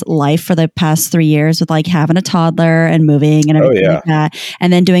from just life for the past 3 years with like having a toddler and moving and everything like that.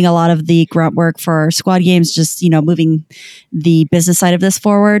 And then doing a lot of the grunt work for squad games, just, moving the business side of this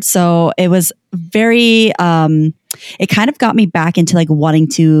forward. So it was very, it kind of got me back into like wanting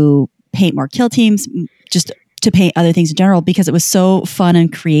to paint more kill teams, just to paint other things in general, because it was so fun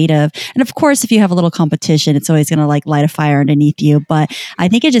and creative. And of course, if you have a little competition, it's always going to like light a fire underneath you. But I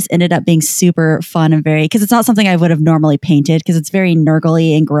think it just ended up being super fun and because it's not something I would have normally painted, because it's very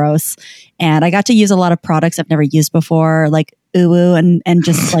nurgly and gross. And I got to use a lot of products I've never used before, like uwu and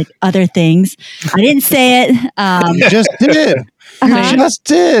just like other things. I didn't say it. You just did. You just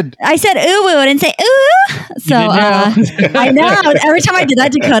did. I said uwu. I didn't say ooh. So I know. Every time I did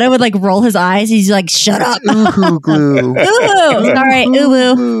that, Dakota would like roll his eyes. He's like, "Shut up." Ooh, glue. Uwu. Sorry,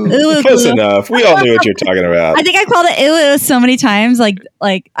 uwu. Uwu. Close glue. enough. We all knew what you're talking about. I think I called it uwu so many times.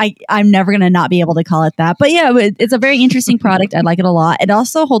 I'm never gonna not be able to call it that. But yeah, it's a very interesting product. I like it a lot. It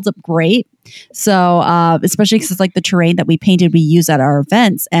also holds up great. So especially because it's like the terrain that we painted, we use at our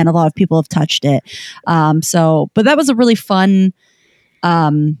events, and a lot of people have touched it. But that was a really fun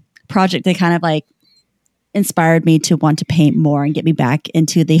project that kind of like inspired me to want to paint more and get me back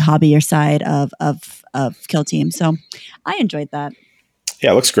into the hobbyier side of kill team. So I enjoyed that.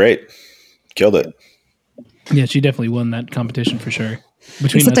 Yeah, it looks great. Killed it. Yeah, she definitely won that competition for sure.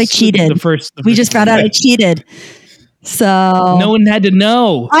 Between Except I cheated. We just found out I cheated. So no one had to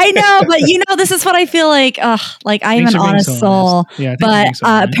know. I know, but this is what I feel like. Like I am an honest soul. Yeah, but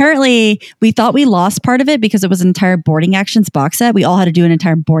apparently we thought we lost part of it because it was an entire Boarding Actions box set. We all had to do an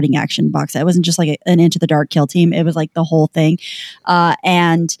entire Boarding Action box set. It wasn't just like an Into the Dark kill team. It was like the whole thing.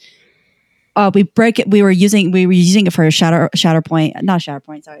 We were using it for a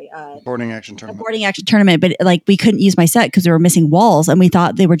Boarding Action tournament. Boarding Action tournament, but like we couldn't use my set because we were missing walls, and we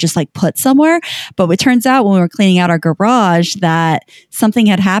thought they were just like put somewhere. But it turns out when we were cleaning out our garage that something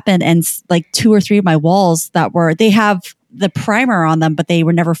had happened, and like 2 or 3 of my walls they have the primer on them, but they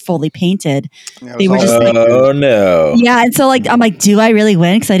were never fully painted. They were just like, oh no. Yeah. And so like, I'm like, do I really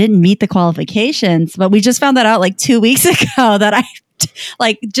win? Because I didn't meet the qualifications. But we just found that out like 2 weeks ago that I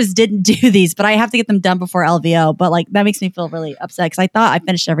like just didn't do these, but I have to get them done before LVO. But like, that makes me feel really upset because I thought I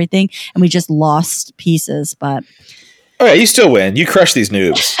finished everything and we just lost pieces. But oh yeah, you still win. You crush these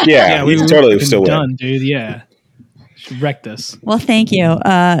noobs. Yeah, we you totally still win. Done, dude. Yeah. She wrecked us. Well, thank you.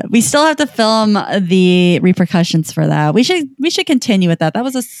 We still have to film the repercussions for that. We should continue with that. That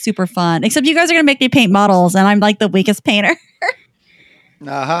was a super fun. Except you guys are gonna make me paint models, and I'm like the weakest painter.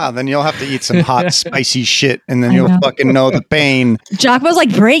 Then you'll have to eat some hot, spicy shit, and then you'll fucking know the pain. Giacomo's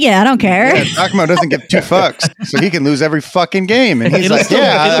like, bring it. I don't care. Yeah, Giacomo doesn't give 2 fucks, so he can lose every fucking game. And he's It'll like, still,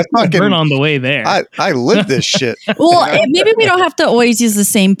 I fucking burn on the way there. I live this shit. Well, maybe we don't have to always use the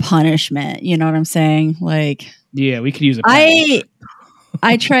same punishment. You know what I'm saying? Like, yeah, we could use it.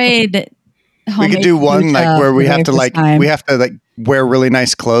 I tried. We could do one like where we have to wear really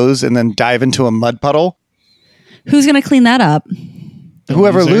nice clothes and then dive into a mud puddle. Who's gonna clean that up?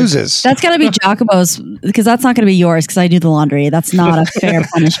 Whoever loses. That's got to be Giacomo's, because that's not going to be yours because I do the laundry. That's not a fair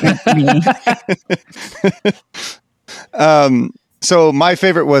punishment for me. So my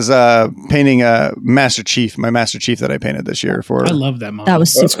favorite was painting Master Chief, my Master Chief that I painted this year for. I love that model. That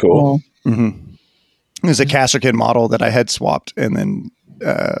was That's super cool. cool. Mhm. It was a Casterkin model that I had swapped and then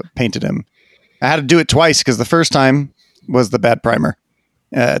painted him. I had to do it twice because the first time was the bad primer.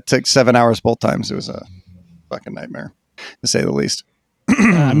 It took 7 hours both times. It was a fucking nightmare, to say the least.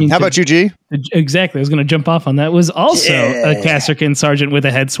 I mean, How about you, G? Exactly. I was going to jump off on that. Was also a Casterkin sergeant with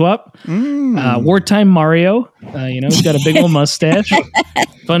a head swap. Wartime Mario. He's got a big old mustache.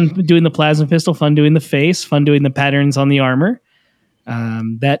 Fun doing the plasma pistol. Fun doing the face. Fun doing the patterns on the armor.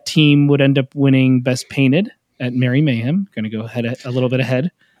 That team would end up winning Best Painted at Merry Mayhem. Going to go a little bit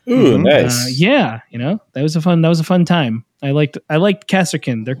ahead. Ooh, nice. Yeah, that was a fun time. I liked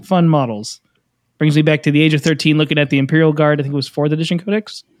Casterkin. They're fun models. Brings me back to the age of 13, looking at the Imperial Guard. I think it was 4th edition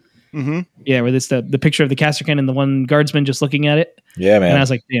Codex. Mm-hmm. Yeah, where it's the picture of the Casterkin and the one guardsman just looking at it. Yeah, man. And I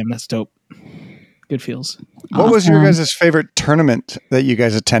was like, damn, that's dope. Good feels. What was your guys' favorite tournament that you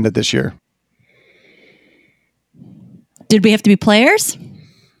guys attended this year? Did we have to be players?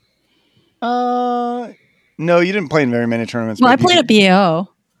 No, you didn't play in very many tournaments. Well, I but you played at did- BAO.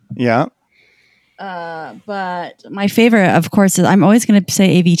 Yeah. But my favorite, of course, is I'm always going to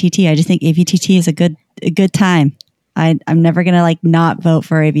say AVTT. I just think AVTT is a good time. I'm never going to not vote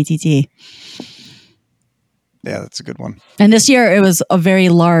for AVTT. Yeah, that's a good one. And this year it was a very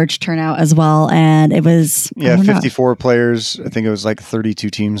large turnout as well. And it was, Yeah, 54 players. I think it was 32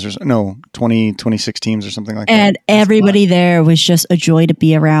 teams or 26 teams or something like that. And everybody there was just a joy to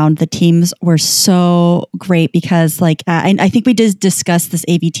be around. The teams were so great because I think we did discuss this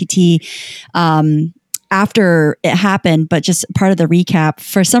AVTT after it happened, but just part of the recap.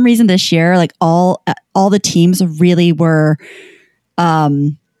 For some reason this year, all the teams really were,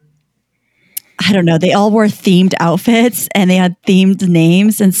 I don't know. They all wore themed outfits and they had themed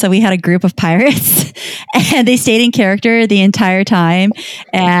names. And so we had a group of pirates and they stayed in character the entire time.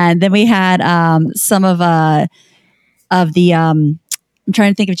 And then we had some of the I'm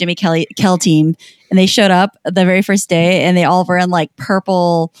trying to think of Jimmy Kell team, and they showed up the very first day and they all were in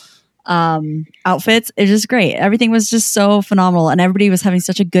purple outfits. It was just great. Everything was just so phenomenal and everybody was having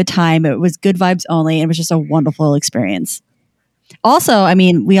such a good time. It was good vibes only. And it was just a wonderful experience. Also,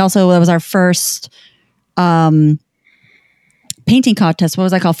 that was our first painting contest. What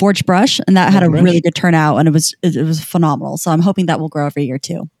was that called? Forged Brush, and that had a really good turnout, and it was phenomenal. So I'm hoping that will grow every year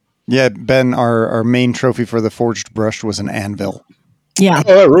too. Yeah, Ben, our main trophy for the Forged Brush was an anvil. Yeah.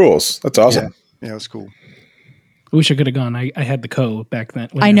 Oh, that rules. That's awesome. Yeah, it was cool. I wish I could have gone. I had the back then.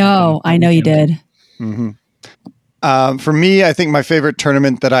 I know you did. Mm-hmm. For me, I think my favorite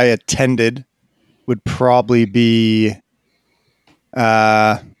tournament that I attended would probably be.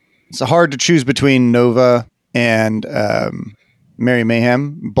 It's hard to choose between Nova and Merry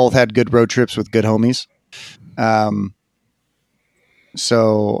Mayhem. Both had good road trips with good homies.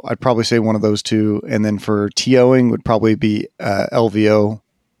 So I'd probably say one of those two. And then for TOing would probably be LVO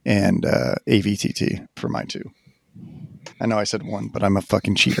and AVTT for my two. I know I said one, but I'm a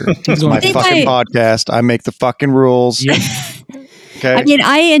fucking cheater. It's my fucking podcast. I make the fucking rules. Yep. Okay.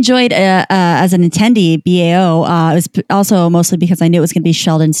 I enjoyed as an attendee BAO. It was also mostly because I knew it was going to be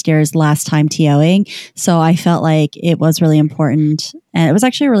Sheldon Steer's last time TOing, so I felt like it was really important, and it was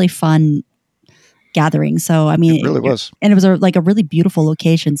actually a really fun gathering. So it really was, and it was a really beautiful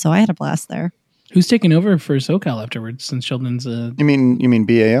location. So I had a blast there. Who's taking over for SoCal afterwards since Sheldon's? You mean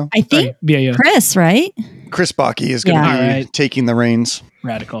BAO? I think BAO. Chris, right? Chris Bakke is going to be taking the reins.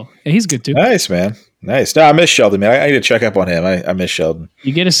 Radical. Yeah, he's good too. Nice, man. Nice. No, I miss Sheldon, man. I need to check up on him. I miss Sheldon.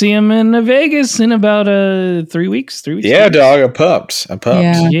 You get to see him in Vegas in about 3 weeks. 3 weeks. Yeah, dog. I'm pumped.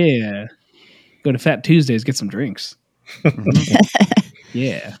 Yeah. Go to Fat Tuesdays, get some drinks.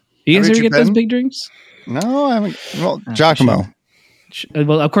 Yeah. You guys ever get those big drinks? No, I haven't. Well, Giacomo.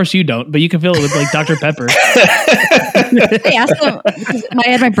 Well, of course you don't, but you can fill it with Dr. Pepper. I asked him because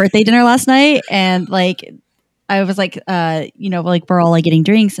I had my birthday dinner last night, and I was we're all getting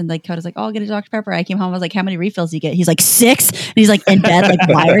drinks, and Coda's like, oh, I'll get a Dr. Pepper. I came home, I was like, how many refills do you get? He's like, 6, and he's in bed,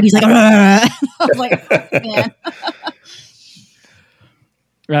 wired. He's like, I was like, oh, man.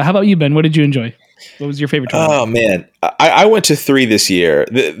 How about you, Ben? What did you enjoy? What was your favorite tournament? Oh man, I went to 3 this year.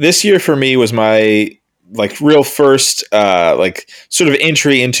 This year for me was my real first sort of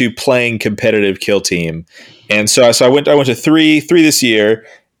entry into playing competitive kill team, and so I went to three this year,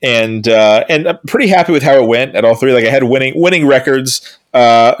 and I'm pretty happy with how it went at all 3. I had winning records,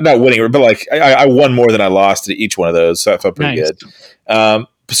 not winning, but I won more than I lost at each one of those, so that felt pretty good.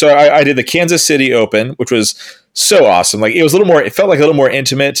 so I did the Kansas City Open, which was so awesome. Like it was a little more, it felt like a little more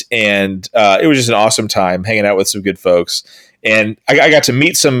intimate, and it was just an awesome time hanging out with some good folks. And I got to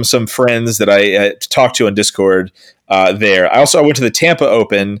meet some friends that I talked to on Discord there. I went to the Tampa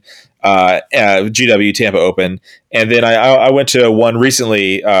Open, GW Tampa Open, and then I went to one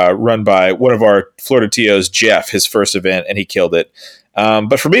recently run by one of our Florida TOs, Jeff, his first event, and he killed it.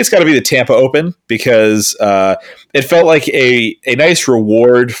 But for me, it's got to be the Tampa Open because it felt like a nice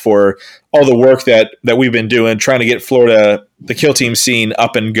reward for all the work that we've been doing, trying to get Florida, the kill team scene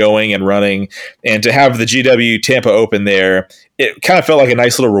up and going and running, and to have the GW Tampa Open there, it kind of felt like a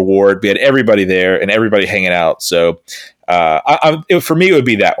nice little reward. We had everybody there and everybody hanging out. So for me, it would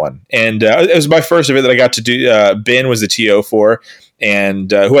be that one. And it was my first event that I got to do. Ben was the TO for, and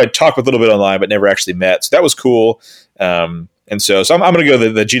who I'd talked with a little bit online, but never actually met. So that was cool. And so I'm going to go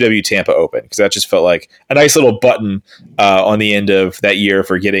the GW Tampa Open because that just felt like a nice little button on the end of that year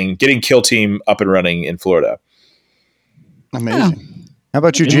for getting Kill Team up and running in Florida. Amazing. How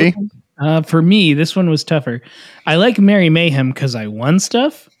about you, G? For me, this one was tougher. I like Merry Mayhem because I won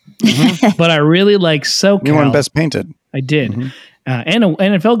stuff, but I really like SoCal. You won Best Painted. I did. And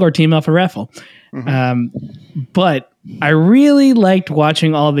a Felgor team off a raffle. But I really liked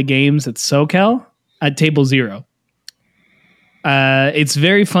watching all the games at SoCal at Table Zero. It's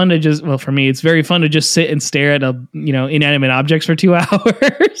very fun to for me, it's very fun to just sit and stare at inanimate objects for 2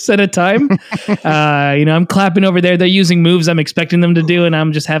 hours at a time. I'm clapping over there. They're using moves I'm expecting them to do, and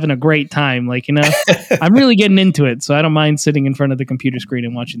I'm just having a great time. I'm really getting into it. So I don't mind sitting in front of the computer screen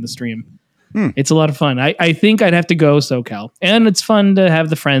and watching the stream. It's a lot of fun. I think I'd have to go SoCal, and it's fun to have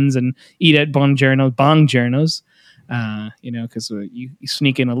the friends and eat at Bong Journos. Because you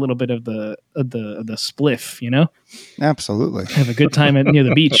sneak in a little bit of the spliff, Absolutely. Have a good time near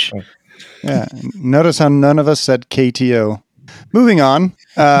the beach. Yeah. Notice how none of us said KTO. Moving on.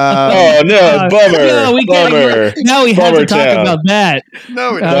 Oh no, bummer. No, bummer. Now we have to talk about that.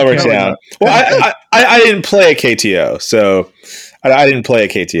 No, we Bummer town. Well, I didn't play a KTO, so I didn't play a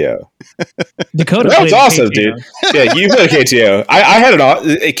KTO. Dakota, that was awesome, dude. Yeah, you played a KTO. I had a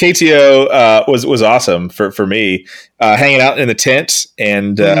KTO. Was awesome for me. Hanging out in the tent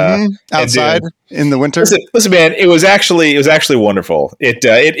and outside in the winter. Listen, man, it was actually wonderful.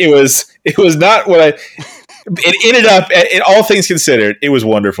 It was not what I. It ended up, in all things considered, it was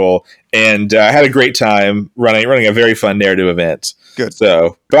wonderful, and I had a great time running a very fun narrative event. Good.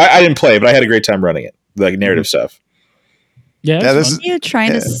 So, but I didn't play, but I had a great time running it, like narrative stuff. Yeah, this is you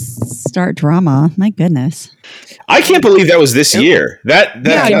trying to start drama. My goodness, I can't believe that was this year. That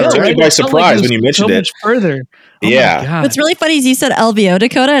took me by surprise when you mentioned so it. Much further. Oh yeah. What's really funny is you said LVO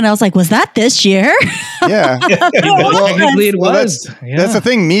Dakota, and I was like, was that this year? Yeah. Technically it was. That's the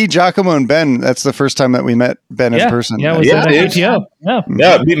thing. Me, Giacomo, and Ben, that's the first time that we met Ben in person. Yeah, it was at ATO.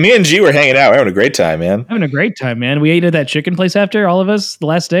 Yeah, me and G were hanging out. We're having a great time, man. Having a great time, man. We ate at that chicken place after, all of us, the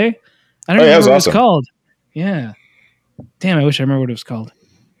last day. I don't remember what it was called. Yeah. Damn, I wish I remember what it was called.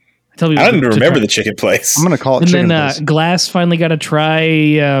 I don't even remember the chicken place. I'm going to call it chicken place. And then Glass finally got to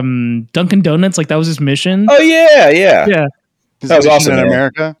try Dunkin' Donuts. Like, that was his mission. Oh, yeah. Yeah. That was awesome in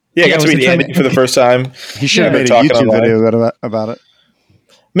America. Yeah, I got to meet Andy for the first time. He should have made a YouTube video about it.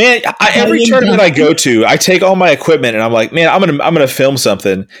 Man, every tournament I go to, I take all my equipment and I'm like, man, I'm gonna film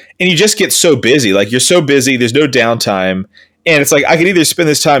something. And you just get so busy. Like, you're so busy. There's no downtime. And it's like, I could either spend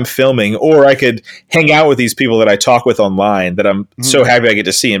this time filming or I could hang out with these people that I talk with online that I'm so happy I get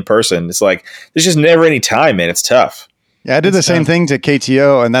to see in person. It's like, there's just never any time, man. It's tough. Yeah, I did the same thing to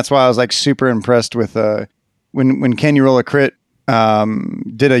KTO. And that's why I was like super impressed with when Can You Roll a Crit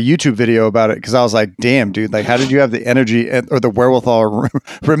did a YouTube video about it. Cause I was like, damn, dude, like, how did you have the energy or the wherewithal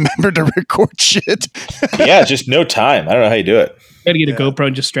remember to record shit? Yeah, just no time. I don't know how you do it. You got to get a GoPro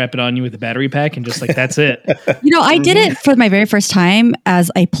and just strap it on you with a battery pack and just like, that's it. I did it for my very first time as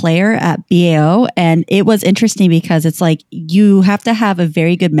a player at BAO. And it was interesting because it's like, you have to have a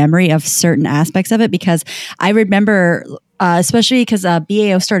very good memory of certain aspects of it. Because I remember, especially because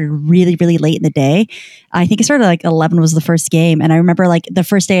BAO started really, really late in the day. I think it started like 11 was the first game. And I remember like the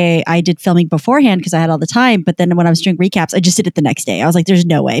first day I did filming beforehand because I had all the time. But then when I was doing recaps, I just did it the next day. I was like, there's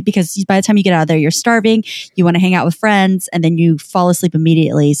no way, because by the time you get out of there, you're starving. You want to hang out with friends and then you fall asleep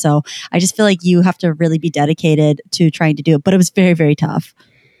immediately. So I just feel like you have to really be dedicated to trying to do it. But it was very, very tough.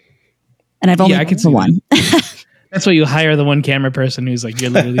 And I've only done for one. That's why you hire the one camera person who's like,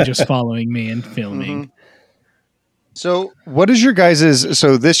 you're literally just following me and filming. Mm-hmm. So what is your guys's,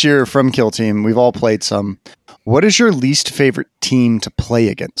 so this year from Kill Team, we've all played some. What is your least favorite team to play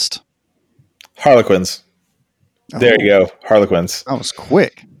against? Harlequins. There you go. Harlequins. That was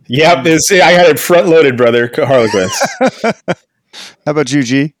quick. Yep. I had it front loaded, brother. Harlequins. How about you,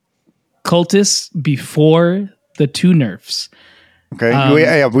 G? Cultists before the 2 nerfs.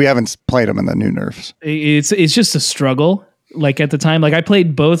 Okay, we haven't played them in the new nerfs. It's just a struggle. Like at the time, like I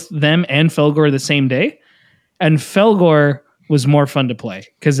played both them and Felgor the same day, and Felgor was more fun to play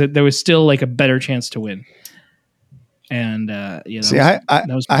because there was still like a better chance to win. And See, I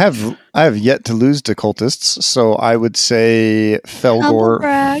have yet to lose to cultists, so I would say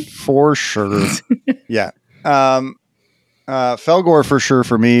Felgor for sure. Yeah, Felgor for sure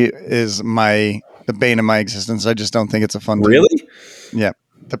for me is the bane of my existence. I just don't think it's a fun Really? team. Yeah,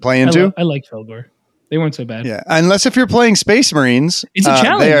 to play into. I like Felgor. They weren't so bad. Yeah, unless if you're playing Space Marines, it's a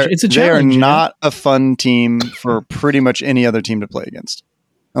challenge. It's a challenge. They are not a fun team for pretty much any other team to play against,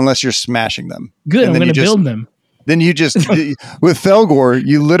 unless you're smashing them. Good, I'm going to build them. Then you just, with Felgor,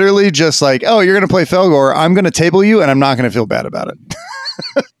 you literally just like, oh, you're going to play Felgor. I'm going to table you, and I'm not going to feel bad about it.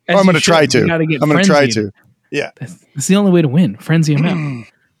 Or I'm going to try to. I'm going to try to. Yeah, that's the only way to win. Frenzy them out.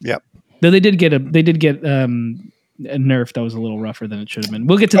 Yep. Though they did get a nerf that was a little rougher than it should have been.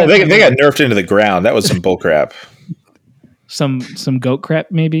 We'll get to that. They got nerfed into the ground. That was some bull crap. Some goat crap,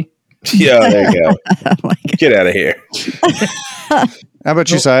 maybe. Yeah, there you go. Get out of here. How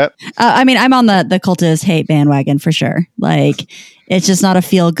about you, Sayat? I mean, I'm on the cultist hate bandwagon for sure. Like, it's just not a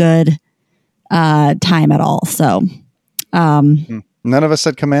feel good time at all. So, none of us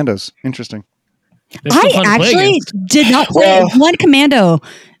said commandos. Interesting. I actually did not play one commando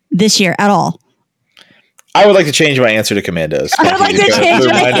this year at all. I would like to change my answer to commandos. I would like to change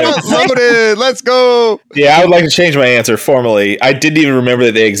my answer. Loaded. Let's go. Yeah, I would like to change my answer formally. I didn't even remember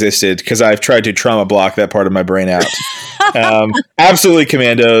that they existed because I've tried to trauma block that part of my brain out. Absolutely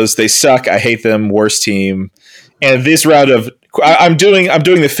commandos. They suck. I hate them. Worst team. And this round of I'm doing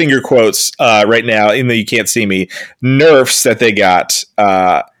the finger quotes right now, even though you can't see me. Nerfs that they got.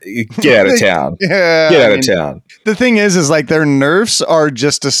 Get out of town. Yeah, get out of town. The thing is like their nerfs are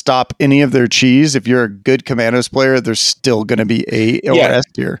just to stop any of their cheese. If you're a good commandos player, there's still going to be A or S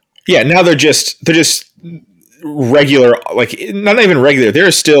tier. Yeah, now they're just regular, like not even regular.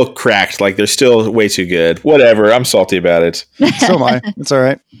 They're still cracked. Like they're still way too good. Whatever. I'm salty about it. So am I. It's all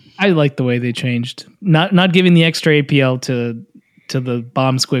right. I like the way they changed. Not giving the extra APL to the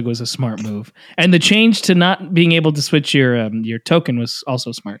bomb squig was a smart move, and the change to not being able to switch your token was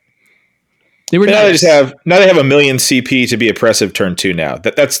also smart. They were now they have a million CP to be oppressive turn 2 now.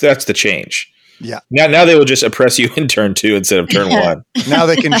 That's the change. Yeah. Now they will just oppress you in turn 2 instead of turn 1. Now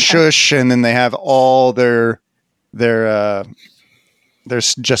they can shush, and then they have all their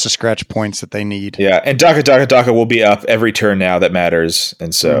there's just a scratch points that they need. Yeah, and Daka will be up every turn now that matters,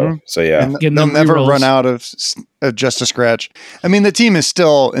 and so yeah, and they'll never run out of just a scratch. I mean, the team is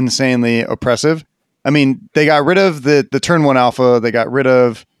still insanely oppressive. I mean, they got rid of the turn 1 alpha. They got rid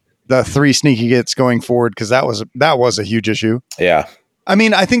of the 3 sneaky hits going forward because that was a huge issue. Yeah, I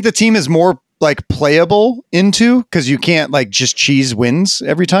mean, I think the team is more like playable into because you can't like just cheese wins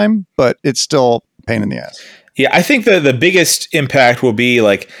every time, but it's still a pain in the ass. Yeah, I think the biggest impact will be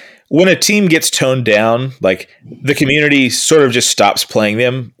like when a team gets toned down, like the community sort of just stops playing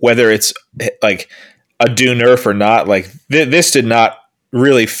them, whether it's like a do nerf or not. Like this did not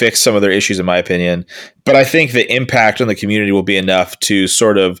really fix some of their issues, in my opinion. But I think the impact on the community will be enough to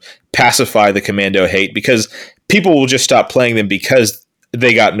sort of pacify the commando hate because people will just stop playing them because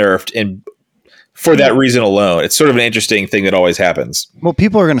they got nerfed, and for that reason alone. It's sort of an interesting thing that always happens. Well,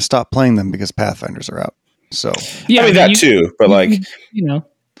 people are going to stop playing them because Pathfinders are out. So yeah, I mean that too, but like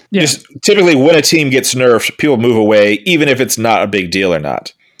just typically when a team gets nerfed, people move away, even if it's not a big deal or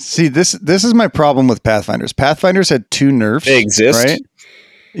not. See, this is my problem with Pathfinders. Pathfinders had 2 nerfs. They exist, right?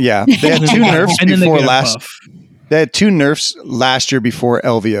 Yeah, they had 2 nerfs before last. They had 2 nerfs last year before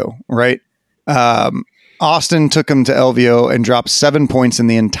LVO, right? Austin took him to LVO and dropped 7 points in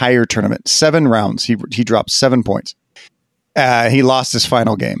the entire tournament. 7 rounds, he dropped 7 points. He lost his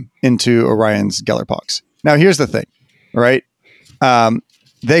final game into Orion's Gellerpox. Now, here's the thing, right?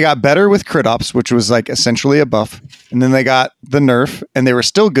 They got better with crit ops, which was like essentially a buff. And then they got the nerf, and they were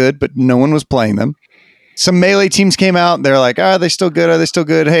still good, but no one was playing them. Some melee teams came out. They're like, are they still good? Are they still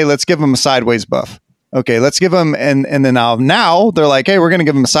good? Hey, let's give them a sideways buff. Okay, let's give them, and then now they're like, hey, we're going to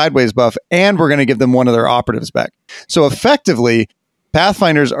give them a sideways buff, and we're going to give them one of their operatives back. So effectively,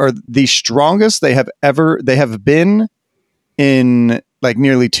 Pathfinders are the strongest they have been in like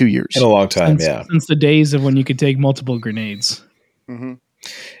nearly 2 years. In a long time, since the days of when you could take multiple grenades. Mm-hmm.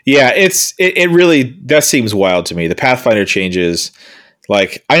 Yeah, it really, that seems wild to me. The Pathfinder changes,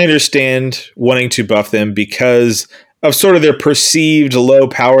 like I understand wanting to buff them because of sort of their perceived low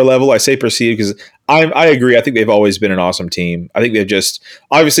power level. I say perceived because I agree. I think they've always been an awesome team. I think they've just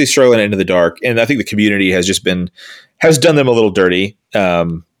obviously struggling into the dark, and I think the community has done them a little dirty.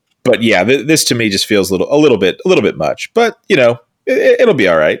 But yeah, this to me just feels a little bit much. But it'll be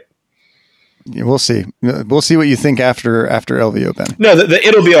all right. Yeah, we'll see. We'll see what you think after LVO, Ben. No, the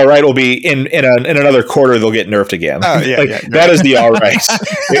it'll be all right will be in another quarter they'll get nerfed again. Oh, yeah, That is the all right.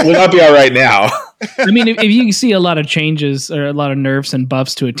 It will not be all right now. I mean, if you see a lot of changes or a lot of nerfs and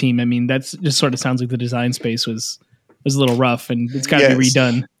buffs to a team, I mean, that's just sort of sounds like the design space was a little rough and it's got to be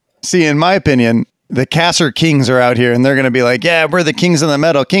redone. See, in my opinion, the Casser Kings are out here and they're going to be like, yeah, we're the kings of the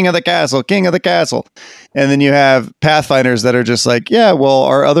metal, king of the castle, king of the castle. And then you have Pathfinders that are just like, yeah, well,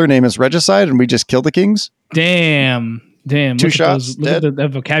 our other name is Regicide and we just kill the kings. Damn. Two shots. Look at that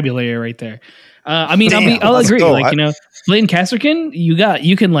vocabulary right there. I mean, Damn, I'll agree. go. Blaine Casterkin,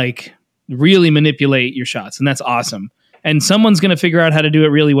 you can like really manipulate your shots, and that's awesome. And someone's going to figure out how to do it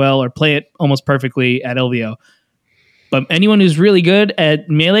really well or play it almost perfectly at LVO. But anyone who's really good at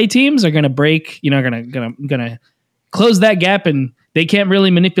melee teams are going to break, gonna close that gap, and they can't really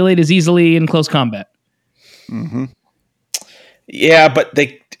manipulate as easily in close combat. Mm-hmm. Yeah, but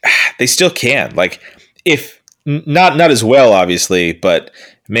they still can. Like, if not as well, obviously. But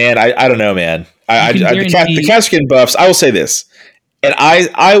man, I don't know, man. The Caskin buffs. I will say this, and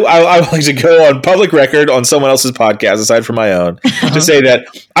I would like to go on public record on someone else's podcast aside from my own to say that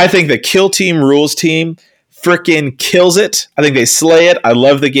I think the Kill Team Rules team freaking kills it. I think they slay it. I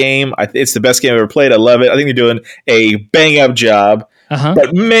love the game. It's the best game I've ever played. I love it. I think they're doing a bang up job.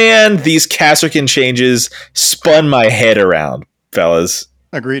 But man, these Casterkin changes spun my head around, fellas.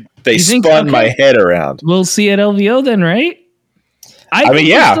 Agreed. They spun my head around. We'll see at LVO then, right? I mean,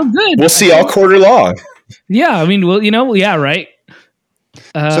 yeah. We'll see all quarter long. Yeah, I mean, yeah, right.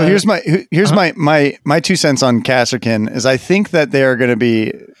 So here's my 2 cents on Casterkin is I think that they are going to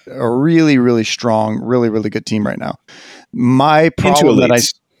be a really, really strong, really, really good team right now. My problem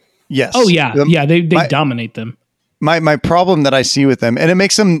yes. Oh yeah. They dominate them. My problem that I see with them, and it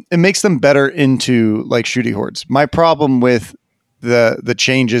makes them better into like shooty hordes. My problem with the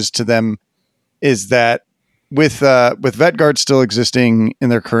changes to them is that with Vetguard still existing in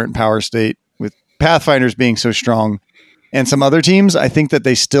their current power state, with Pathfinders being so strong, and some other teams, I think that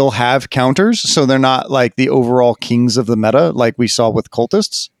they still have counters, so they're not like the overall kings of the meta like we saw with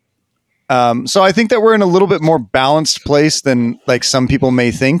cultists. So I think that we're in a little bit more balanced place than like some people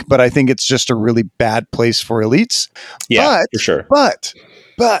may think, but I think it's just a really bad place for elites. Yeah, for sure.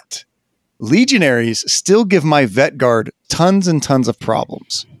 But Legionaries still give my Vet Guard tons and tons of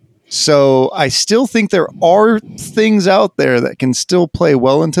problems. So I still think there are things out there that can still play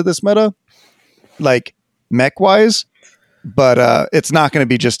well into this meta, like mech-wise. But it's not going to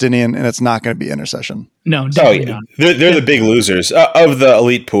be Justinian, and it's not going to be Intercession. No, definitely not. They're the big losers of the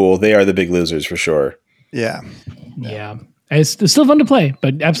elite pool. They are the big losers for sure. Yeah. It's still fun to play,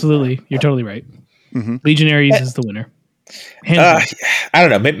 but absolutely, you're totally right. Mm-hmm. Legionaries is the winner. I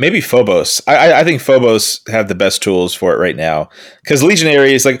don't know. Maybe Phobos. I think Phobos have the best tools for it right now because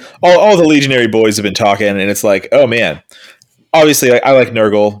Legionaries, like all the Legionary boys have been talking, and it's like, oh man. Obviously, I like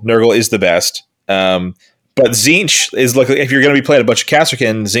Nurgle. Nurgle is the best. But Tzeentch is if you're going to be playing a bunch of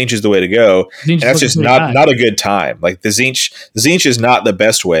Casterkin, Tzeentch is the way to go. And that's just not a good time. Like the Tzeentch is not the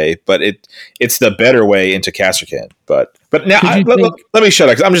best way, but it's the better way into Casterkin. But now let me shut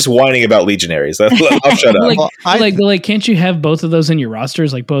up because I'm just whining about Legionaries. I'll shut up. Like, can't you have both of those in your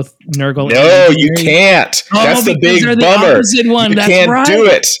rosters, like both Nurgle? No, you can't. That's the big bummer. You can't do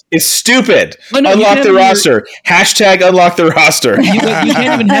it. It's stupid. Unlock the roster. Hashtag unlock the roster. You can't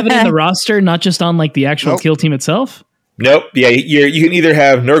even have it in the roster, not just on like the actual kill team itself. Nope. Yeah, you can either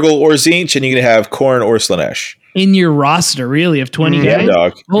have Nurgle or Tzeentch, and you can have Khorne or Slaanesh. In your roster, really, of 20 guys?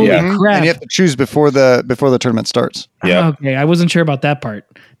 Dog. Holy crap. And you have to choose before the tournament starts. Yeah. Okay, I wasn't sure about that part.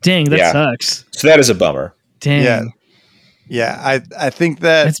 Dang, that sucks. So that is a bummer. Dang. Yeah. I think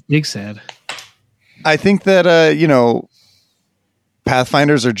that that's big sad. I think that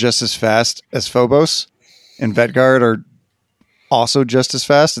Pathfinders are just as fast as Phobos, and Vetguard are also just as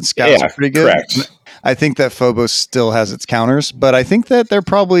fast, and Scouts are pretty good. Correct. I think that Phobos still has its counters, but I think that they're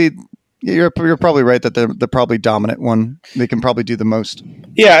probably you're probably right that they're the probably dominant one. They can probably do the most.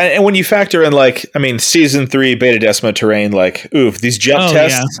 Yeah, and when you factor in season 3 beta Decima terrain, these jump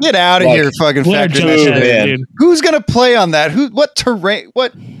tests. Get out of here, fucking factor. Who's gonna play on that? What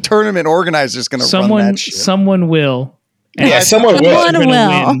tournament organizer is gonna run that shit? Someone will. Someone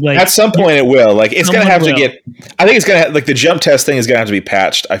will. At some point it will. It's going to have to get... I think it's going to... the jump test thing is going to have to be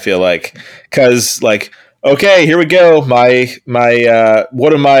patched, I feel like. Because, okay, here we go.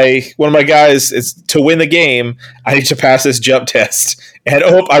 One of my guys is to win the game. I need to pass this jump test, and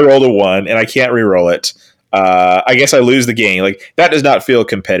I rolled a 1, and I can't re-roll it. I guess I lose the game. Like, that does not feel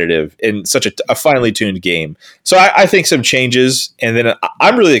competitive in such a finely tuned game. So I think some changes, and then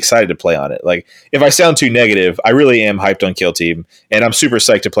I'm really excited to play on it. Like, if I sound too negative, I really am hyped on Kill Team, and I'm super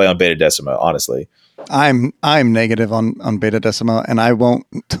psyched to play on Beta Decima, honestly. I'm negative on Beta Decima, and I won't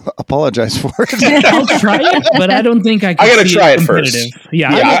apologize for it. I'll try it, but I don't think I can. I gotta see try it competitive. first.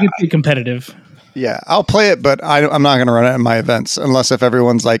 Yeah, Yeah, I think it's competitive. Yeah, I'll play it, but I'm not going to run it in my events unless if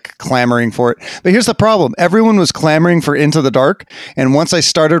everyone's like clamoring for it. But here's the problem. Everyone was clamoring for Into the Dark. And once I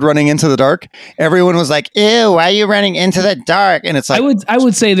started running Into the Dark, everyone was like, ew, why are you running Into the Dark? And it's like, I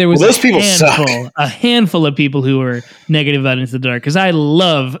would say there was those people suck. a handful of people who were negative about Into the Dark because I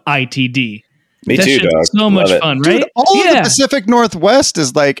love ITD. Me That too, shit's dog. so much Love it. fun, dude, right? all of the Pacific Northwest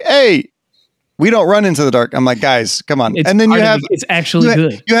is like, hey, we don't run Into the Dark. I'm like, guys, come on. It's And then you part of have it's actually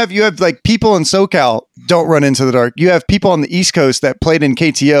good. You have like people in SoCal don't run Into the Dark. You have people on the East Coast that played in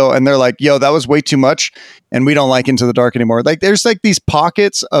KTO and they're like, yo, that was way too much, and we don't like Into the Dark anymore. Like, there's like these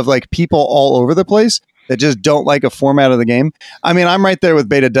pockets of like people all over the place that just don't like a format of the game. I mean, I'm right there with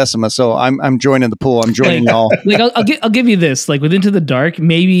Beta Decima, so I'm joining the pool. I'm joining y'all. Like I'll give you this. Like with Into the Dark,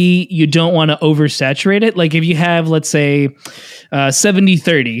 maybe you don't want to oversaturate it. Like if you have, let's say,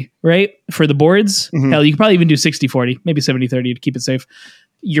 70-30, right? For the boards, hell, you could probably even do 60-40, maybe 70-30 to keep it safe.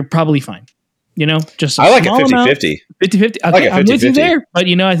 You're probably fine. You know, just I like a small amount. 50-50. 50-50. Okay, like a I'm with you 50-50. there. But,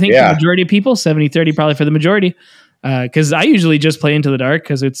 I think the majority of people, 70-30 probably for the majority. Because I usually just play Into the Dark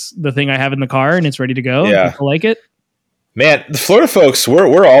because it's the thing I have in the car and it's ready to go. Yeah. And people like it. Man, the Florida folks,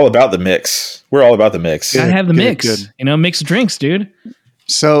 we're all about the mix. We're all about the mix. I have the good, mix. good. Mixed drinks, dude.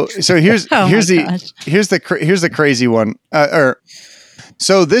 So here's Oh here's my the gosh. here's the crazy one.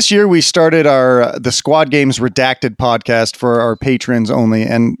 So this year we started the Squad Games Redacted podcast for our patrons only,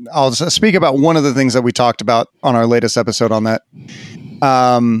 and I'll just speak about one of the things that we talked about on our latest episode on that.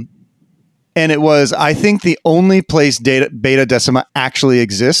 And it was, I think, the only place Beta Decima actually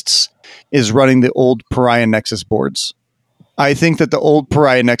exists is running the old Pariah Nexus boards. I think that the old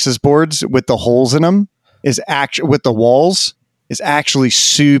Pariah Nexus boards with the holes in them with the walls is actually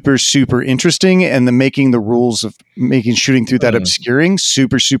super, super interesting, and making the rules of shooting through that obscuring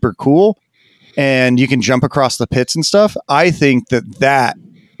super, super cool. And you can jump across the pits and stuff. I think that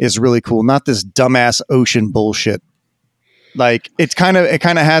is really cool. Not this dumbass ocean bullshit. Like it kind of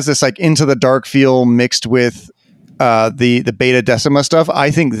has this like Into the Dark feel mixed with the Beta Decima stuff.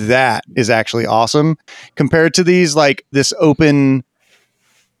 I think that is actually awesome compared to these like this open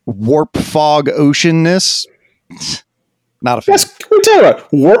warp fog oceanness. Not a fan. We're talking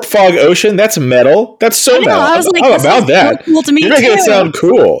about Warp Fog Ocean. That's metal. That's so metal. I was like, I'm this about is that. so cool to me You're making it too. sound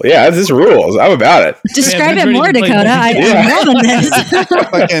cool. Yeah, this rules. I'm about it. Describe Yeah, it more, everybody can play Dakota. I'm loving this.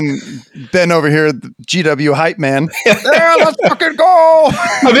 Fucking Ben over here, the GW hype man. Yeah, let's fucking go.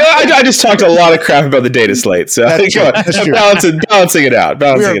 I mean, I just talked a lot of crap about the data slate, so I think That's true. balancing it out.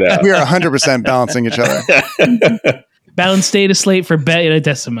 We are 100% balancing each other. Balanced data slate for Beta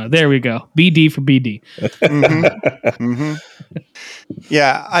Decima. There we go. BD for BD.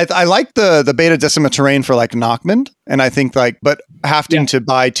 Yeah, I like the Beta Decima terrain for like Knockmund, and I think but having to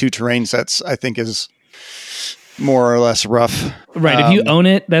buy 2 terrain sets, I think is more or less rough. Right. If you own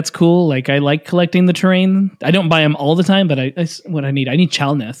it, that's cool. Like I like collecting the terrain. I don't buy them all the time, but I need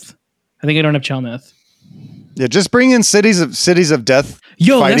Chalneth. I think I don't have Chalneth. Yeah, just bring in cities of death.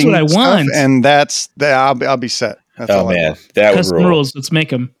 Yo, that's what I stuff, want. and I'll be set. That's Oh all I man, want. that would Custom rule. rules. Let's make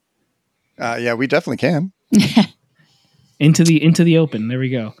them Yeah, we definitely can. into the open. There we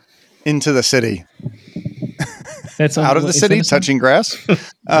go. Into the city, That's out of the is city, that a song? touching grass.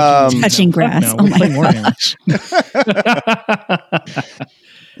 Touching grass. No, Oh we're my playing gosh. Warhammer.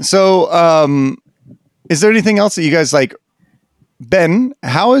 So, is there anything else that you guys like? Ben,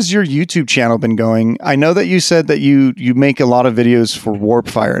 how has your YouTube channel been going? I know that you said that you make a lot of videos for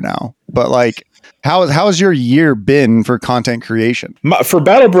Warpfire now, but like, how has your year been for content creation? For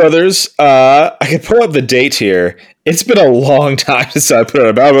Battle Brothers, I can pull up the date here. It's been a long time since I put out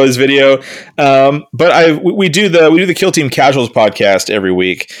a Battle Brothers video, but we do the Kill Team Casuals podcast every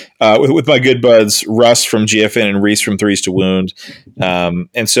week with my good buds Russ from GFN and Reese from Threes to Wound,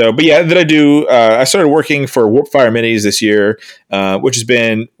 and so. But yeah, then I started working for Warpfire Minis this year, which has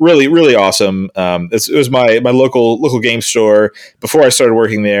been really, really awesome. It was my local game store before I started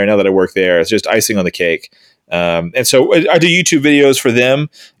working there. Now that I work there, it's just icing on the cake. And so I do YouTube videos for them.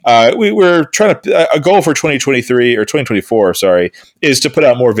 We're trying to, a goal for 2023 or 2024, sorry, is to put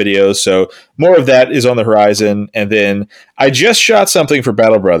out more videos. So more of that is on the horizon. And then I just shot something for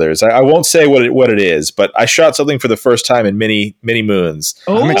Battle Brothers. I won't say what it is, but I shot something for the first time in many moons.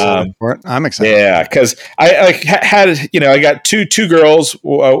 I'm excited for it. I'm excited. Yeah, because I had, I got two girls.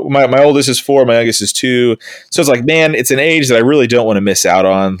 My oldest is 4, my youngest is 2. So it's like, man, it's an age that I really don't want to miss out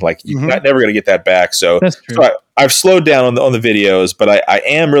on. Like, you're never going to get that back. So, That's true. so I've slowed down on the videos, but I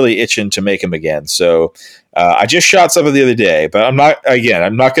am really itching to make them again. So I just shot something the other day, but I'm not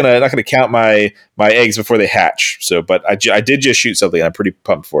gonna count my eggs before they hatch. So, but I did just shoot something, and I'm pretty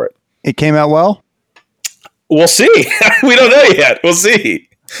pumped for it. It came out well. We'll see. We don't know yet. We'll see.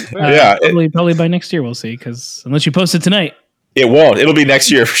 Probably by next year we'll see. Because unless you post it tonight, it won't. It'll be next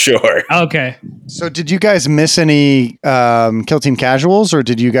year for sure. Okay. So, did you guys miss any Kill Team Casuals, or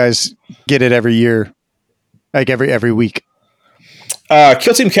did you guys get it every year, like every week?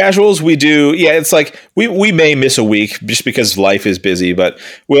 Kill Team Casuals, we do. Yeah, it's like we may miss a week just because life is busy, but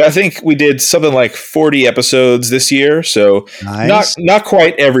I think we did something like 40 episodes this year. So nice. not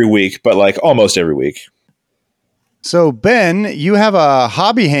quite every week, but like almost every week. So Ben, you have a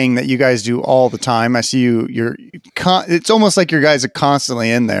hobby hang that you guys do all the time. I see it's almost like your guys are constantly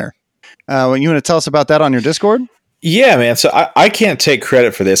in there. When you want to tell us about that on your Discord? Yeah, man. So I can't take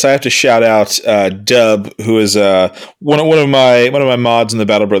credit for this. I have to shout out Dub, who is one of my mods in the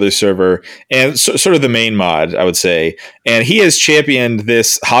Battle Brothers server, and sort of the main mod, I would say. And he has championed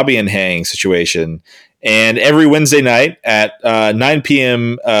this hobby and hang situation. And every Wednesday night at 9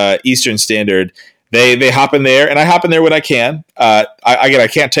 p.m. Eastern Standard, they hop in there, and I hop in there when I can. I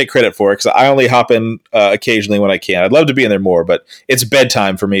can't take credit for it because I only hop in occasionally when I can. I'd love to be in there more, but it's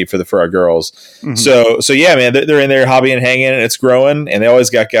bedtime for me for our girls. Mm-hmm. So yeah, man, they're in there hobby and hanging, and it's growing. And they always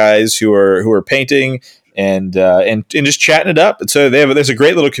got guys who are painting and just chatting it up. And so there's a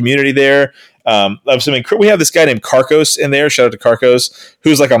great little community there. We have this guy named Carcos in there. Shout out to Carcos,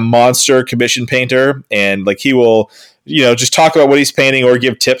 who's like a monster commission painter, and like he will, just talk about what he's painting or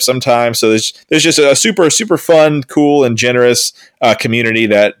give tips sometimes. So there's just a super, super fun, cool, and generous community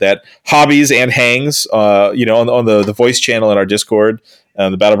that hobbies and hangs, on the voice channel in our Discord,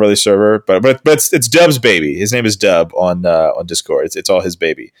 the Battle Brothers server. But it's Dub's baby. His name is Dub on Discord. It's all his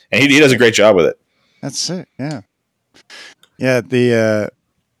baby, and he does a great job with it. That's sick. Yeah. Yeah.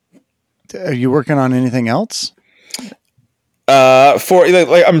 Are you working on anything else?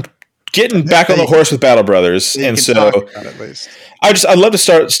 I'm getting back on the horse with Battle Brothers, and so at least. I'd love to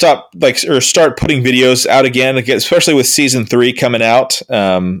start putting videos out again, especially with season 3 coming out.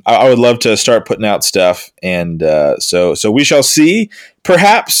 I would love to start putting out stuff, and so we shall see.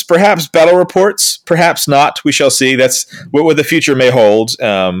 Perhaps battle reports, perhaps not. We shall see. That's what the future may hold.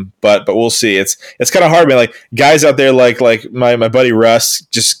 But we'll see. It's kind of hard, man. Like guys out there, like my buddy Russ,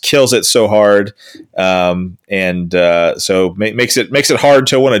 just kills it so hard, so makes it hard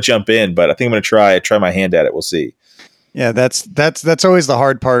to want to jump in. But I think I'm going to try my hand at it. We'll see. Yeah, that's always the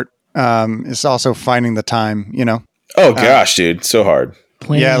hard part. It's also finding the time. Oh gosh, dude, so hard.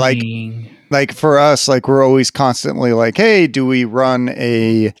 Planning. Yeah, like for us, like we're always constantly like, hey, do we run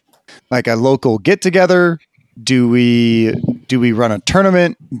a local get together? Do we run a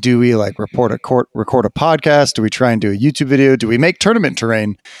tournament? Do we record a podcast? Do we try and do a YouTube video? Do we make tournament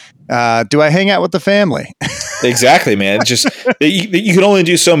terrain? Do I hang out with the family? Exactly, man. Just you can only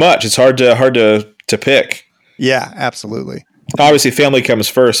do so much. It's hard to pick. Yeah, absolutely. Obviously, family comes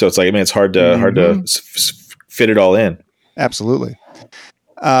first, so it's like, it's hard to fit it all in. Absolutely.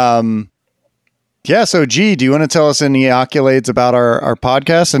 Yeah. So, G, do you want to tell us any accolades about our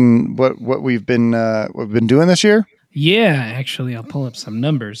podcast and what we've been doing this year? Yeah, actually, I'll pull up some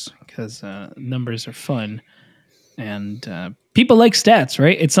numbers because numbers are fun, and people like stats,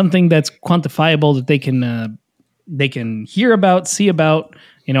 right? It's something that's quantifiable that they can hear about, see about,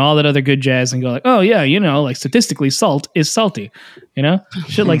 all that other good jazz, and go like, oh yeah, like statistically, salt is salty,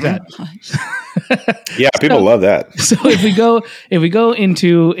 shit like that. Yeah, people love that. So if we go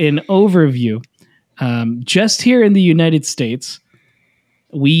into an overview, just here in the United States,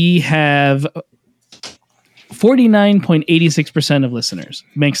 we have 49.86% of listeners.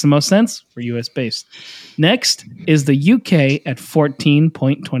 Makes the most sense. We're US based. Next is the UK at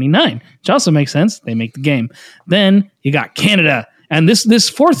 14.29, which also makes sense. They make the game. Then you got Canada. And this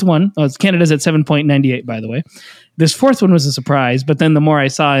fourth one, Canada's at 7.98, by the way. This fourth one was a surprise, but then the more I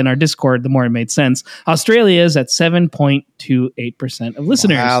saw in our Discord, the more it made sense. Australia is at 7.28% of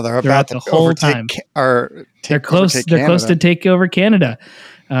listeners. Wow, they're about the whole time. They're close to take over Canada.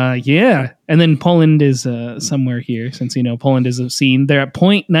 Yeah, and then Poland is somewhere here, since Poland is a scene. They're at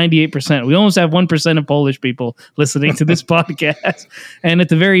 0.98%. We almost have 1% of Polish people listening to this podcast. And at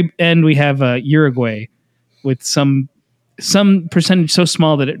the very end, we have Uruguay with some percentage so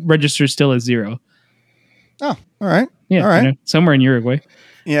small that it registers still as 0. Oh, all right. Yeah, all right. Somewhere in Uruguay.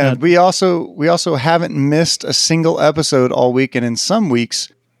 Yeah, we also haven't missed a single episode all week, and in some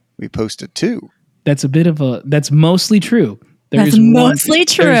weeks we posted 2. That's mostly true. That's mostly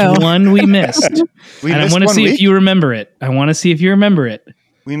true. There's one we missed. And I want to see if you remember it.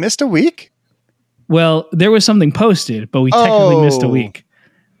 We missed a week? Well, there was something posted, but we technically missed a week.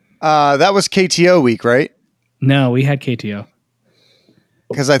 That was KTO week, right? No, we had KTO.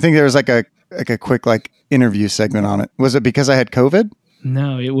 Because I think there was like a quick interview segment on it. Was it because I had COVID?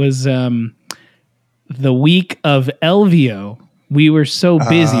 No, it was the week of LVO. We were so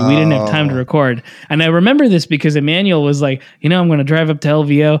busy, we didn't have time to record. And I remember this because Emmanuel was like, I'm going to drive up to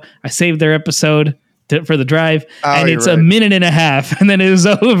LVO. I saved their episode for the drive, and it's a minute and a half, and then it was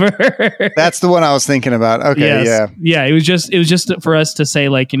over. That's the one I was thinking about. Okay, yes. Yeah. It was just for us to say,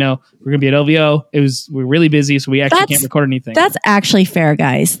 we're going to be at LVO. We're really busy, so we actually can't record anything. That's actually fair,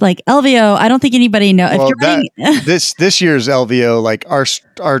 guys. LVO, I don't think anybody knows. Well, this year's LVO,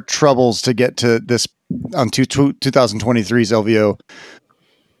 our troubles to get to this on 2023's LVO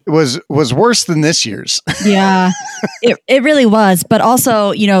was worse than this year's. Yeah, it really was. But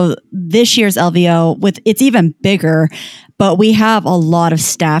also, this year's LVO it's even bigger, but we have a lot of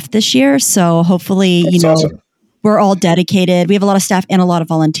staff this year. So hopefully, That's awesome. We're all dedicated. We have a lot of staff and a lot of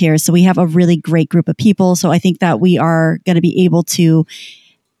volunteers. So we have a really great group of people. So I think that we are going to be able to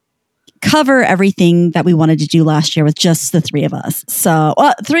cover everything that we wanted to do last year with just the 3 of us. So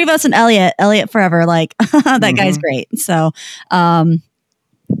 3 of us and Elliot forever. That guy's great. So,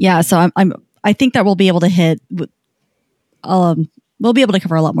 yeah, so I think that we'll be able to hit, we'll be able to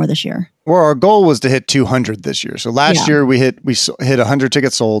cover a lot more this year. Well, our goal was to hit 200 this year. So last year we hit 100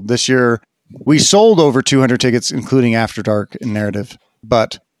 tickets sold. This year we sold over 200 tickets, including After Dark and Narrative.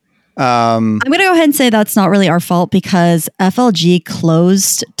 But I'm going to go ahead and say that's not really our fault because FLG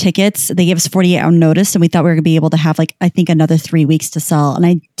closed tickets. They gave us 48-hour notice, and we thought we were going to be able to have I think another 3 weeks to sell. And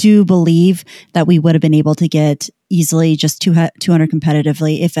I do believe that we would have been able to get easily just 200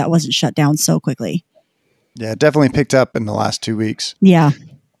 competitively if that wasn't shut down so quickly. Yeah, it definitely picked up in the last 2 weeks. Yeah.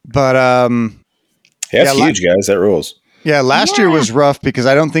 But that's huge, guys. That rules. Yeah, last year was rough because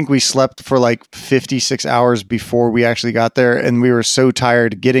I don't think we slept for 56 hours before we actually got there. And we were so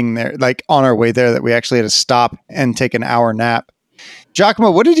tired getting there, on our way there, that we actually had to stop and take an hour nap.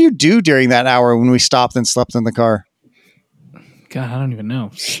 Giacomo, what did you do during that hour when we stopped and slept in the car? God, I don't even know.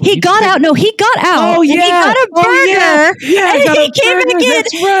 He got out. No, he got out. Oh, yeah. And he got a burger. Yeah, and he came back in.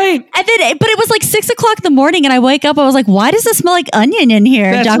 That's right. And then, but it was 6 o'clock in the morning, and I wake up. I was like, "Why does it smell like onion in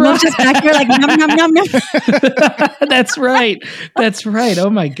here?" That's John was right. just back here, nom nom nom nom. That's right. That's right. Oh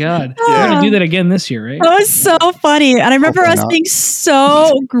my God, we're gonna do that again this year, right? It was so funny, and I remember us being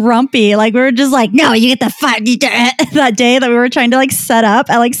so grumpy. We were just like, "No, you get the fun." That day that we were trying to set up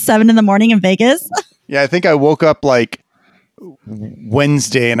at 7 in the morning in Vegas. Yeah, I think I woke up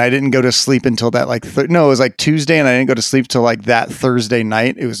Wednesday and I didn't go to sleep until that it was Tuesday and I didn't go to sleep till that Thursday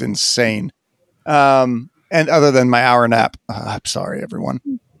night. It was insane. And other than my hour nap, I'm sorry everyone.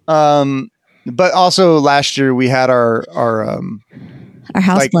 But also last year we had our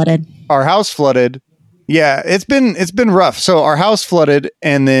house flooded. Our house flooded. Yeah, it's been rough. So our house flooded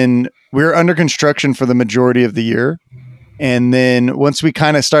and then we were under construction for the majority of the year. And then once we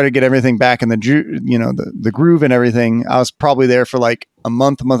kind of started to get everything back in the groove and everything, I was probably there for a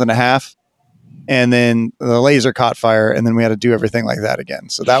month and a half. And then the laser caught fire and then we had to do everything like that again.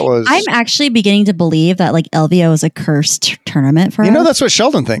 So that was... I'm actually beginning to believe that LVO is a cursed tournament for us. That's what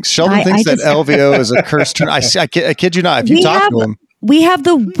Sheldon thinks. Sheldon thinks that LVO is a cursed tournament. I kid you not. If you talk to him... We have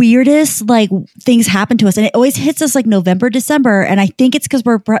the weirdest things happen to us, and it always hits us November, December. And I think it's because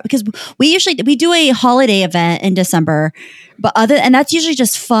we do a holiday event in December, and that's usually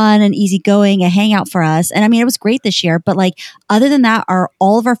just fun and easygoing, a hangout for us. And I mean, it was great this year, but other than that,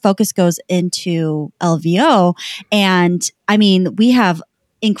 all of our focus goes into LVO. And I mean, we have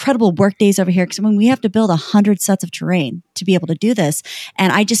incredible work days over here because we have to build 100 sets of terrain to be able to do this,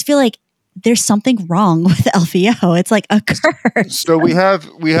 and I just feel there's something wrong with LVO. It's a curse. So we have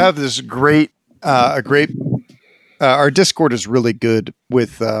this great, our Discord is really good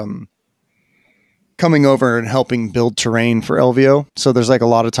with coming over and helping build terrain for LVO. So there's a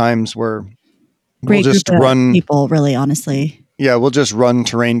lot of times where we'll just run people, really, honestly. Yeah, we'll just run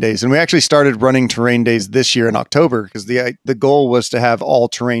terrain days. And we actually started running terrain days this year in October because the goal was to have all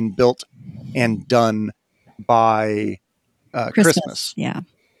terrain built and done by Christmas. Yeah.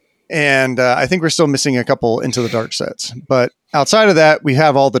 And I think we're still missing a couple Into the Dark sets. But outside of that, we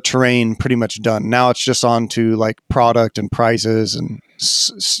have all the terrain pretty much done. Now it's just on to like product and prizes and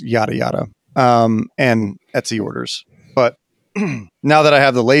yada yada, and Etsy orders. But now that I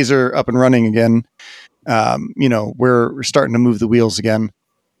have the laser up and running again, we're starting to move the wheels again,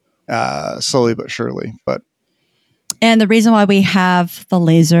 slowly but surely. But And the reason why we have the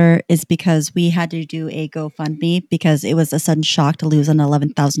laser is because we had to do a GoFundMe because it was a sudden shock to lose an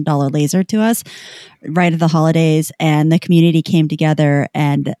 $11,000 laser to us right at the holidays. And the community came together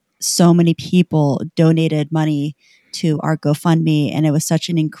and so many people donated money to our GoFundMe. And it was such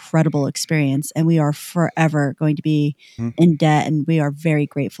an incredible experience. And we are forever going to be in debt. And we are very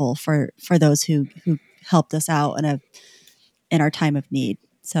grateful for those who helped us out in our time of need.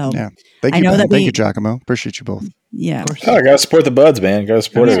 So yeah, thank you, thank you, Giacomo. Appreciate you both. Yeah. Oh, I gotta support the buds, man. Gotta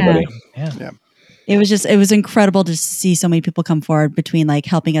support everybody. Yeah. It was incredible to see so many people come forward between like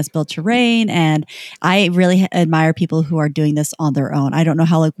helping us build terrain. And I really admire people who are doing this on their own. I don't know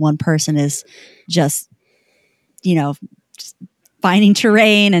how like one person is just finding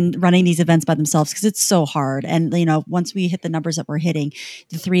terrain and running these events by themselves because it's so hard. And, once we hit the numbers that we're hitting,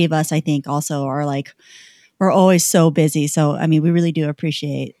 the three of us, I think also are like, we're always so busy. So, I mean, we really do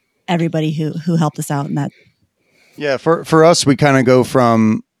appreciate everybody who helped us out in that. Yeah, for us, we kind of go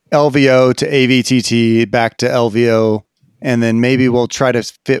from LVO to AVTT back to LVO, and then maybe we'll try to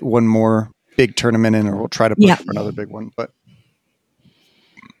fit one more big tournament in, or we'll try to push for another big one. But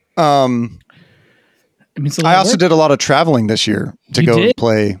I also did a lot of traveling this year to go and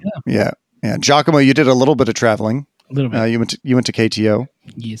play. Yeah. Giacomo, you did a little bit of traveling. A little bit. You went to KTO.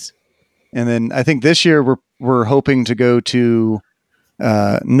 Yes. And then I think this year we're hoping to go to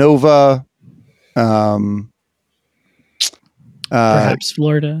Nova. Perhaps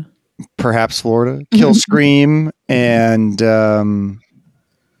Florida, Kill Scream, and up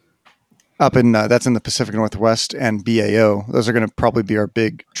in that's in the Pacific Northwest, and BAO. Those are going to probably be our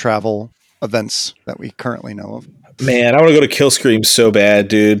big travel events that we currently know of. Man, I want to go to Kill Scream so bad,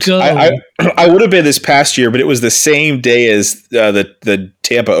 dude. I would have been this past year, but it was the same day as the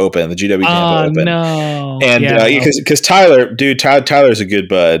Tampa Open, the GW Tampa Open. No, and because Tyler's a good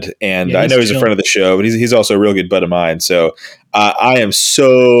bud, and I know he's a friend of the show, but he's also a real good bud of mine. So I am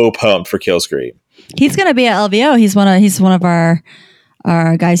so pumped for Kill Scream. He's going to be at LVO. He's one of our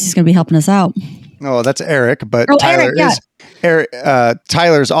guys. He's going to be helping us out. Oh, that's Eric, but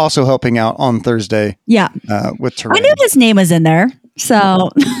Tyler's also helping out on Thursday. Yeah, with terrain. I knew his name was in there,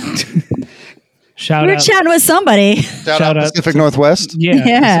 so shout we're out. chatting with somebody. Shout out Pacific Northwest.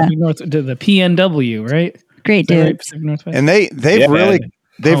 Yeah. Pacific North to the PNW, right? Great dude. Right? Pacific Northwest. And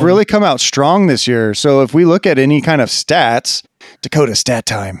they've really come out strong this year. So if we look at any kind of stats, Dakota stat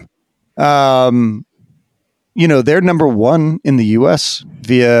time. They're number one in the U.S.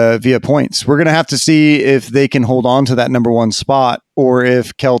 via points. We're going to have to see if they can hold on to that number one spot, or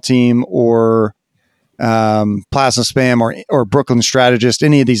if Kel Team or Plasma Spam or Brooklyn Strategist,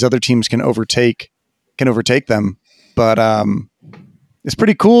 any of these other teams can overtake them. But it's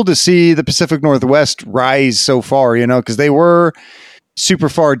pretty cool to see the Pacific Northwest rise so far, because they were super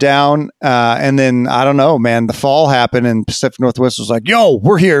far down. And then, I don't know, man, the fall happened and Pacific Northwest was like, yo,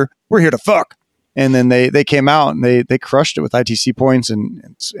 we're here to fuck. And then they came out and they crushed it with ITC points and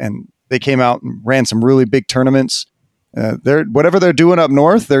they came out and ran some really big tournaments. Whatever they're doing up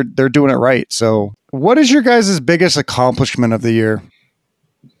north, they're doing it right. So what is your guys' biggest accomplishment of the year?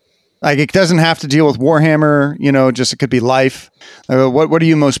 Like, it doesn't have to deal with Warhammer, just it could be life. What are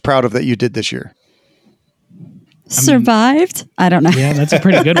you most proud of that you did this year? Survived? I don't know. Yeah, that's a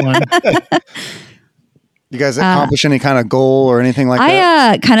pretty good one. You guys accomplish any kind of goal or anything like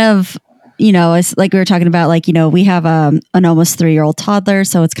that? I kind of... it's like we were talking about, we have an almost 3-year-old toddler.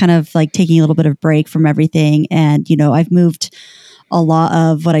 So it's kind of like taking a little bit of break from everything. And, I've moved a lot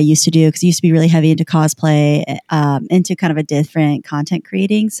of what I used to do because I used to be really heavy into cosplay, into kind of a different content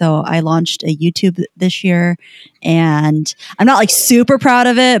creating. So I launched a YouTube this year and I'm not super proud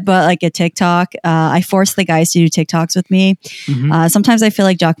of it, but a TikTok. I force the guys to do TikToks with me. Mm-hmm. Sometimes I feel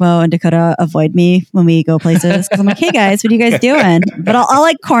like Giacomo and Dakota avoid me when we go places because I'm like, hey guys, what are you guys doing? But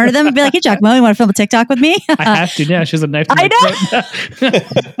I'll corner them and be like, hey Giacomo, you want to film a TikTok with me? I have to. Yeah, she's a knife. I know.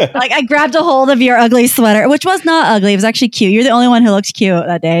 I grabbed a hold of your ugly sweater, which was not ugly. It was actually cute. You're the only one who looked cute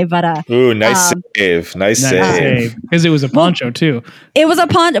that day. But ooh, nice save. Nice save. Because it was a poncho too. It was a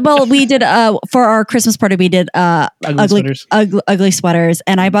poncho. Well, we did for our Christmas party. We did ugly sweaters,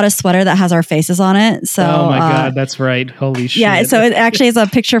 and I bought a sweater that has our faces on it. So, oh my god, that's right! Holy shit! Yeah, so it actually is a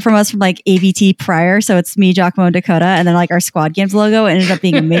picture from us from AVT prior. So it's me, Giacomo, and Dakota, and then our Squad Games logo. It ended up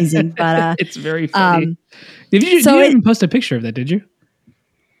being amazing. But it's very funny. You didn't even post a picture of that, did you?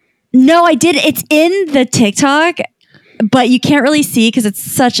 No, I did. It's in the TikTok, but you can't really see because it's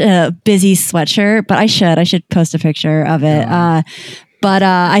such a busy sweatshirt. But I should post a picture of it. But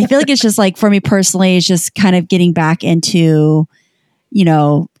I feel like it's just like, for me personally, it's just kind of getting back into,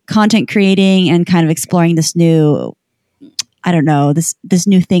 content creating and kind of exploring this new, I don't know, this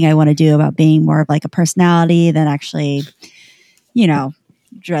new thing I want to do about being more of like a personality than actually,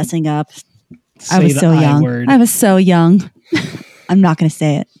 dressing up. I was so young. I was so young. I'm not going to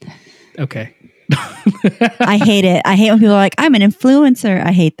say it. Okay. I hate it. I hate when people are like, I'm an influencer.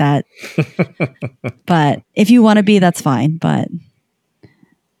 I hate that. But if you want to be, that's fine. But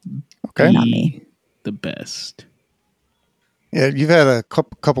okay, not me. The best. Yeah, you've had a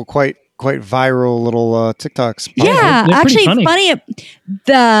couple quite viral little TikToks. Yeah, they're actually, funny.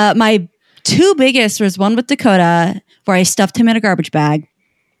 My two biggest was one with Dakota, where I stuffed him in a garbage bag,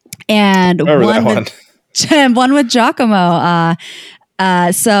 and one with Giacomo.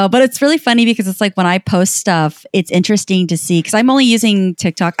 But it's really funny because it's like when I post stuff, it's interesting to see, because I'm only using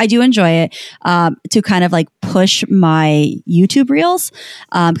TikTok. I do enjoy it to kind of like push my YouTube reels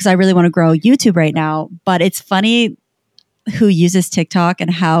because I really want to grow YouTube right now. But it's funny who uses TikTok and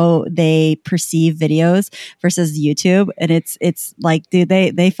how they perceive videos versus YouTube. And it's like, dude,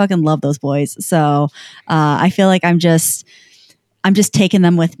 they fucking love those boys. So I feel like I'm just taking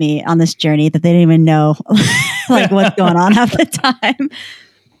them with me on this journey that they didn't even know like what's going on half the time.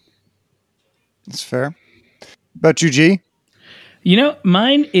 That's fair. About you, G?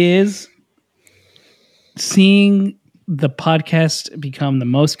 Mine is seeing the podcast become the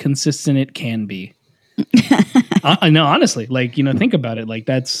most consistent it can be. No, honestly, think about it. Like,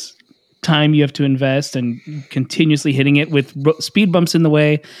 that's time you have to invest and continuously hitting it with speed bumps in the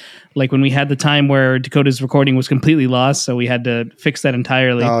way. Like when we had the time where Dakota's recording was completely lost, so we had to fix that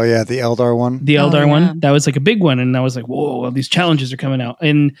entirely. Oh yeah, the Eldar one. The Eldar one, that was like a big one, and I was like, whoa, all these challenges are coming out.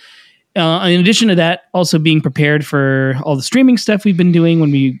 And in addition to that, also being prepared for all the streaming stuff we've been doing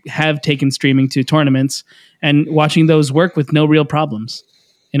when we have taken streaming to tournaments and watching those work with no real problems.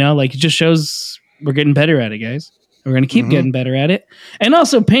 It just shows we're getting better at it, guys. We're going to keep getting better at it. And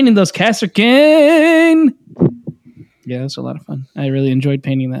also painting those Castercan. Yeah, that's a lot of fun. I really enjoyed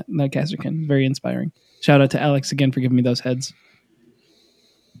painting that Castercan. Very inspiring. Shout out to Alex again for giving me those heads.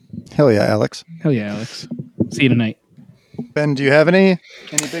 Hell yeah, Alex. Hell yeah, Alex. See you tonight. Ben, do you have any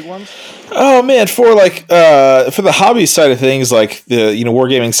big ones? Oh man, for the hobby side of things, like the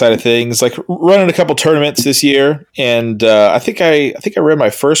wargaming side of things, like running a couple tournaments this year, and I think I ran my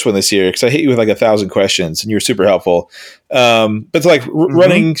first one this year because I hit you with like 1,000 questions, and you were super helpful. But it's like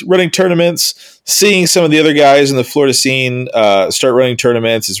running tournaments, seeing some of the other guys in the Florida scene start running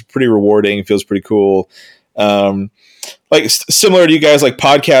tournaments is pretty rewarding. Feels pretty cool. Similar to you guys, like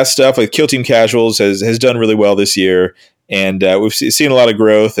podcast stuff, like Kill Team Casuals has done really well this year. And we've seen a lot of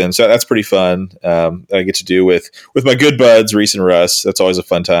growth, and so that's pretty fun. I get to do with my good buds, Reese and Russ. That's always a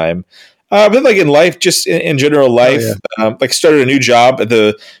fun time. But like in life, just in general life, started a new job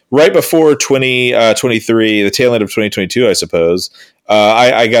right before 2023, the tail end of 2022, I suppose.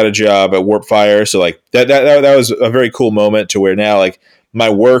 I got a job at Warp Fire, so like that was a very cool moment to where now like my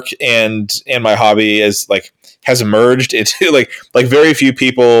work and my hobby has emerged into like very few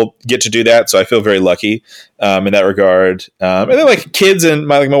people get to do that. So I feel very lucky in that regard. And then like kids and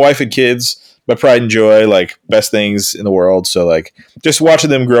my wife and kids, my pride and joy, like best things in the world. So like just watching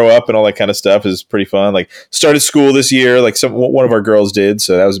them grow up and all that kind of stuff is pretty fun. Like started school this year, like one of our girls did.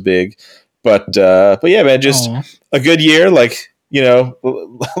 So that was big, but yeah, man, just a good year. Like,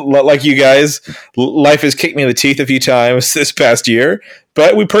 like you guys, life has kicked me in the teeth a few times this past year,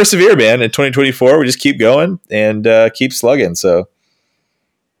 but we persevere, man. In 2024, we just keep going and keep slugging. So,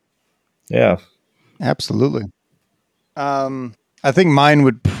 yeah. Absolutely. I think mine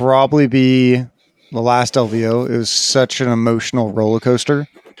would probably be the last LVO. It was such an emotional roller coaster.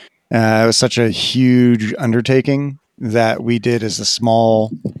 It was such a huge undertaking that we did as a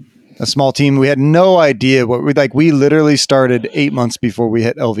small team. We had no idea what we literally started 8 months before we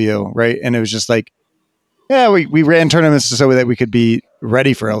hit LVO. Right. And it was just like, yeah, we ran tournaments so that we could be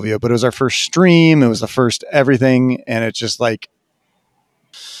ready for LVO, but it was our first stream. It was the first everything. And it's just like,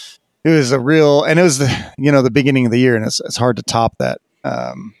 it was the beginning of the year, and it's hard to top that,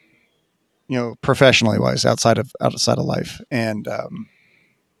 professionally wise outside of life. And,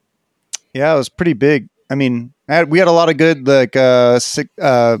 yeah, it was pretty big. I mean, we had a lot of good,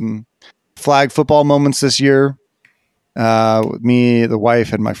 flag football moments this year, with me, the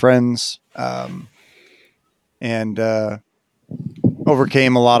wife, and my friends, and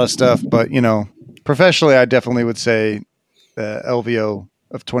overcame a lot of stuff. But professionally, I definitely would say the LVO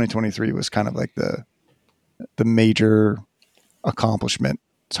of 2023 was kind of like the major accomplishment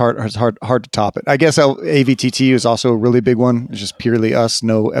It's hard to top it. I guess AVTT is also a really big one. It's just purely us,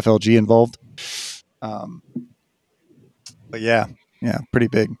 no FLG involved. But yeah, pretty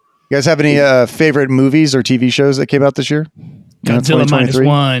big. You guys have any favorite movies or TV shows that came out this year? Godzilla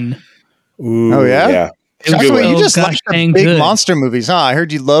 -1. Ooh, Oh yeah. yeah. Joshua, you just gosh, like the dang big good. monster movies, huh? I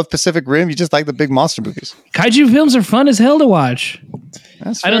heard you love Pacific Rim. You just like the big monster movies. Kaiju films are fun as hell to watch.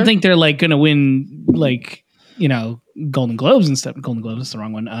 That's I don't fair. think they're like going to win like, Golden Globes and stuff. Golden Globes is the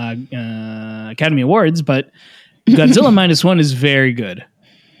wrong one. Academy Awards, but Godzilla -1 is very good.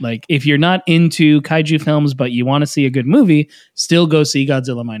 Like if you're not into kaiju films, but you want to see a good movie, still go see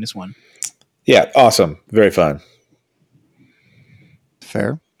Godzilla -1. Yeah, awesome. Very fun.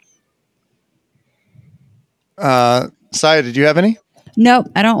 Fair. Saya, did you have any? No,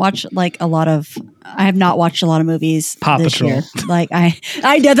 I don't watch I have not watched a lot of movies Paw this Patrol. year. Like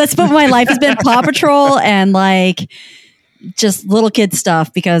I know that's what my life has been, Paw Patrol and like just little kid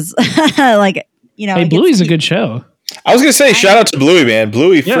stuff because like, Hey, Bluey's a good show. I was going to say, shout out to Bluey, man.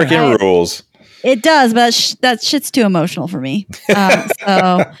 Bluey Yeah. freaking rules. It does, but that shit's too emotional for me.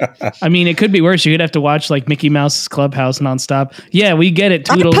 So I mean, it could be worse. You could have to watch like Mickey Mouse's Clubhouse nonstop. Yeah, we get it.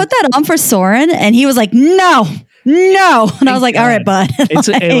 I Toodles. put that on for Soren and he was like, no. And I was like, all right, bud. It's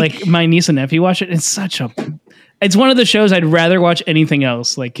like my niece and nephew watch it. It's one of the shows I'd rather watch anything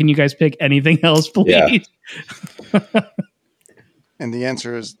else. Like, can you guys pick anything else, please? Yeah. And the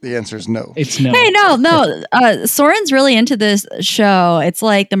answer is no. It's no. Hey, no. Soren's really into this show. It's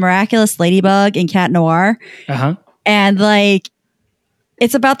like The Miraculous Ladybug and Cat Noir. Uh-huh. And like,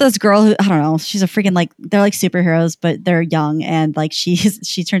 it's about this girl who, I don't know, she's a freaking like, they're like superheroes, but they're young. And like, she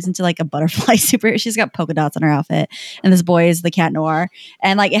turns into like a butterfly superhero. She's got polka dots on her outfit. And this boy is the Cat Noir.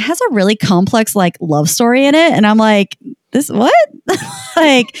 And like, it has a really complex like love story in it. And I'm like, this what?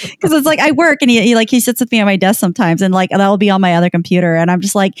 Like, because it's like I work and he sits with me at my desk sometimes and like that'll be on my other computer and I'm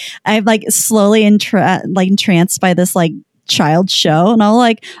just like I'm like slowly entranced by this like child show and I'm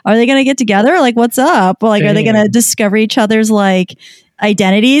like, are they gonna get together? Like, what's up? Like, are they gonna discover each other's like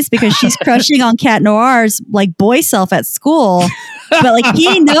identities because she's crushing on Cat Noir's like boy self at school, but like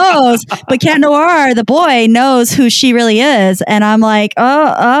he knows, but Cat Noir, the boy, knows who she really is, and I'm like,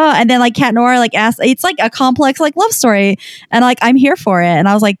 and then like Cat Noir like asks, it's like a complex like love story, and like I'm here for it, and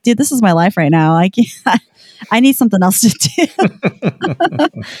I was like, dude, this is my life right now. Like, I need something else to do.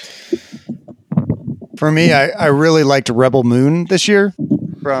 For me, I really liked Rebel Moon this year.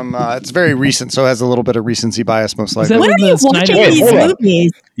 From it's very recent, so it has a little bit of recency bias, most likely. When are you watching Wait, these hold on.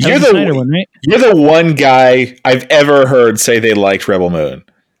 movies? You're Snyder one, right? You're the one guy I've ever heard say they liked Rebel Moon.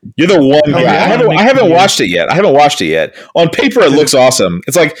 You're the one guy. yeah? I haven't watched it yet. On paper, it looks awesome.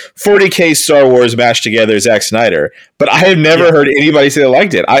 It's like 40K Star Wars mashed together, Zack Snyder. But I have never heard anybody say they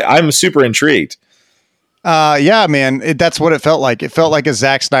liked it. I'm super intrigued. Yeah, man, that's what it felt like. It felt like a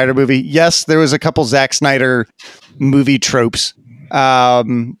Zack Snyder movie. Yes, there was a couple Zack Snyder movie tropes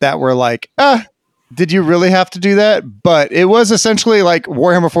that were like, did you really have to do that? But it was essentially like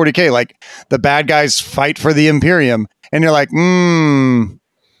Warhammer 40K, like the bad guys fight for the Imperium. And you're like, a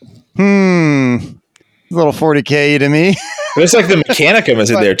little 40K to me. But it's like the Mechanicum is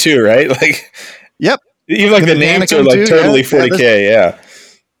in there too, right? Like, Yep. even like the names are like too, totally yeah. 40K, yeah.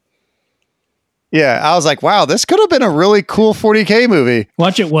 Yeah, I was like, wow, this could have been a really cool 40K movie.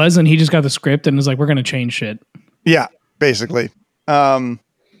 Watch It Was, and he just got the script and was like, we're going to change shit. Yeah, basically. No,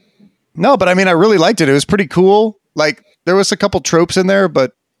 but I mean, I really liked it. It was pretty cool. Like, there was a couple tropes in there,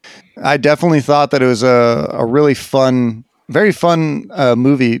 but I definitely thought that it was a really fun, very fun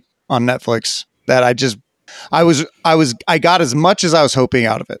movie on Netflix that I got as much as I was hoping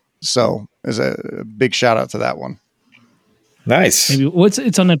out of it. So there's a big shout out to that one. Nice. Maybe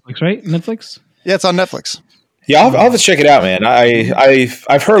it's on Netflix, right? Netflix? Yeah, it's on Netflix. Yeah, I'll have to check it out, man.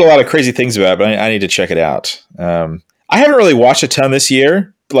 I've heard a lot of crazy things about it, but I need to check it out. I haven't really watched a ton this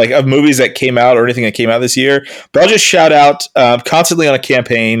year, like of movies that came out or anything that came out this year. But I'll just shout out constantly on a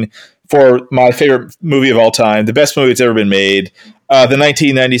campaign for my favorite movie of all time, the best movie that's ever been made, the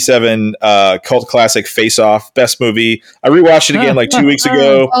 1997 cult classic Face Off, best movie. I rewatched it again like 2 weeks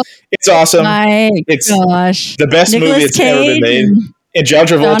ago. It's awesome. It's Gosh. the best Nicolas movie that's ever been Cage made. And John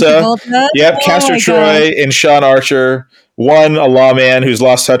Travolta. Yep, Oh Castor my Troy God. and Sean Archer. One, a lawman who's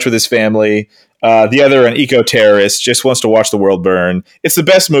lost touch with his family. The other, an eco-terrorist, just wants to watch the world burn. It's the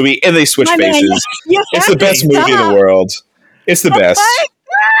best movie, and they switch My man, faces. you It's have the to best movie in stop. the world. It's the best. Oh my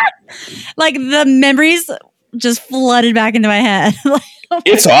God. Like the memories just flooded back into my head. Like, oh my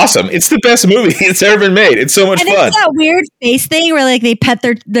It's awesome. It's the best movie that's ever been made. It's so much and fun. it's that weird face thing where like they pet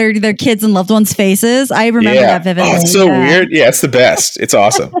their kids and loved ones' faces. I remember that vividly. Oh, it's so Yeah. weird. Yeah, it's the best. It's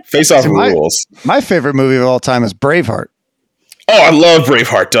awesome. Face Off See, my- rules. My favorite movie of all time is Braveheart. Oh, I love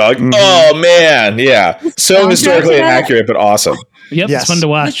Braveheart, dog. Mhm. Oh man, yeah. So Soundtrack historically to that? inaccurate, but awesome. Yep, Yes. it's fun to The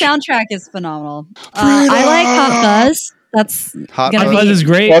watch. soundtrack is phenomenal. I like Hot Fuzz. That's Hot gonna Hot be Fuzz is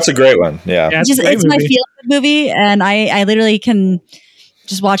great. Well, that's a great one. Yeah. Yeah, just a great it's my movie. feel good movie, and I literally can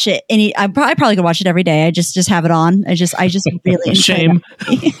just watch it I probably could watch it every day. I just have it on. I just really enjoy Shame.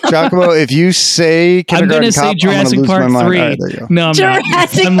 that. Giacomo, if you say I'm Kindergarten gonna say Cop, I'm gonna Jurassic lose Park my mind. 3. All right, there you go. No, I'm not.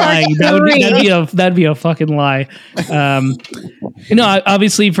 Jurassic I'm Park lying. 3. That'd be a fucking lie.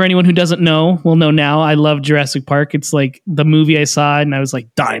 Obviously, for anyone who doesn't know, will know now. I love Jurassic Park. It's like the movie I saw, and I was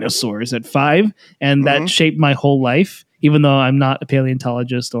like dinosaurs at 5, and that shaped my whole life. Even though I'm not a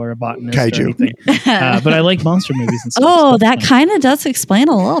paleontologist or a botanist or Kaiju. anything, but I like monster movies and stuff. Oh, So, that kind of does explain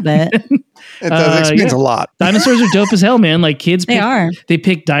a little bit. It does explains yeah. a lot. Dinosaurs are dope as hell, man. Like kids, they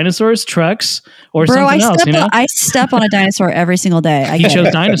pick dinosaurs, trucks, or Bro, something else. I step on a dinosaur every single day. He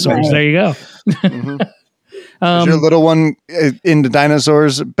chose dinosaurs. There you go. Mhm. Is your little one into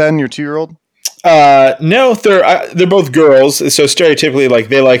dinosaurs, Ben? Your 2-year-old? No, they're both girls. So stereotypically, like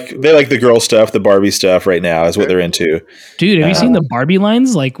they like the girl stuff, the Barbie stuff. Right now is what they're into. Dude, have you seen the Barbie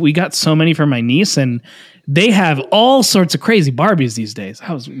lines? Like we got so many from my niece, and they have all sorts of crazy Barbies these days.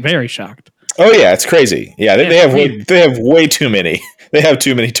 I was very shocked. Oh yeah, it's crazy. Yeah, they have way too many. They have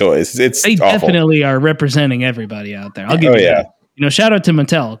too many toys. It's They awful. definitely are representing everybody out there. I'll give you that. Shout out to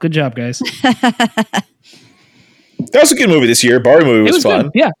Mattel. Good job, guys. That was a good movie this year. Barbie movie was fun.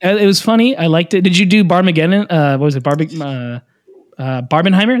 Good. Yeah, it was funny. I liked it. Did you do Barmageddon? What was it? Barbenheimer?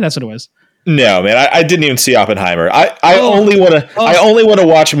 That's what it was. No, man, I didn't even see Oppenheimer. I only want to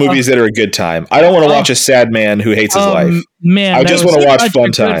watch movies that are a good time. I don't want to watch a sad man who hates his life. Man, I just want to watch fun a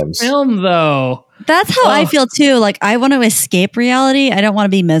good times. Film though. That's how I feel too. Like I want to escape reality. I don't want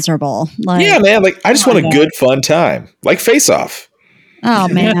to be miserable. Like, yeah, man. Like I just want a good fun time. Like Face Off. oh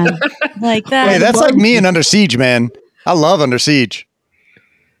man, like that. Hey, that's like me in Under Siege, man. I love Under Siege.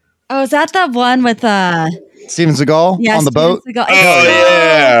 Oh, is that the one with Steven Seagal on the boat? Seagal. Oh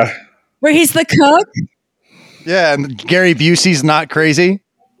yeah. Where he's the cook? Yeah, and Gary Busey's not crazy.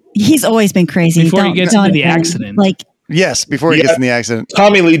 He's always been crazy. Before he gets into the accident. Like Yes, before he gets in the accident.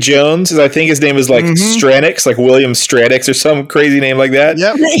 Tommy Lee Jones, I think his name is like Stranix, like William Stranix or some crazy name like that.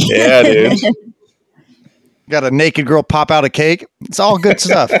 Yep. Yeah, dude. Got a naked girl pop out a cake. It's all good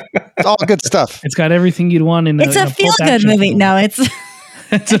stuff. It's all good stuff. It's got everything you'd want in it's a feel good movie. No, it's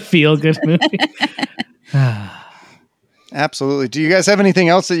it's a feel good movie. Absolutely. Do you guys have anything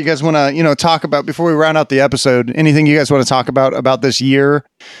else that you guys want to, talk about before we round out the episode? Anything you guys want to talk about this year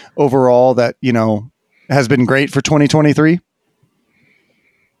overall that, has been great for 2023?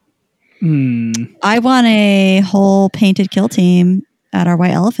 I won a whole painted kill team at our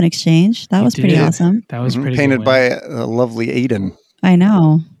White Elephant Exchange. That was pretty awesome. That was pretty painted good by a lovely Aiden. I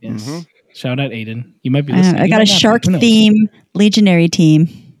know. Yes. Shout out Aiden. You might be I listening. got a shark theme legionary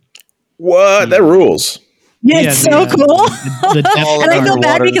team. What? That rules. Yeah, it's so cool. And I feel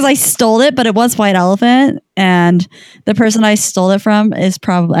bad because I stole it, but it was White Elephant, and the person I stole it from is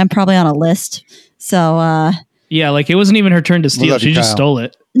I'm probably on a list. So yeah, like it wasn't even her turn to steal. She just stole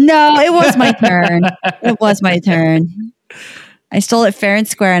it. No, it was my turn. It was my turn. I stole it fair and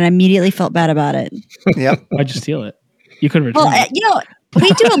square, and I immediately felt bad about it. Yep. Why'd you steal it? You could return it. We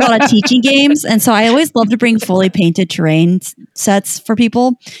do a lot of teaching games, and so I always love to bring fully painted terrain sets for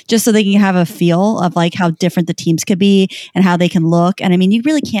people, just so they can have a feel of like how different the teams could be and how they can look. And I mean, you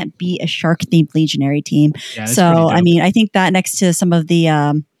really can't beat a shark themed legionary team. Yeah, so I mean, I think that next to some of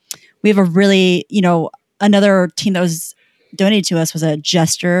the, we have a really, another team that was donated to us was a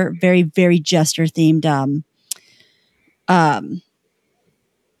jester, very, very jester themed,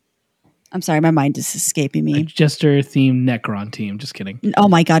 I'm sorry, my mind is escaping me. A jester themed Necron team. Just kidding. Oh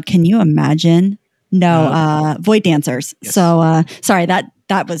my God, can you imagine? No, Void Dancers. Yes. So sorry, that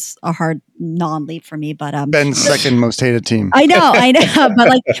was a hard non-leap for me, but Ben's second most hated team. I know,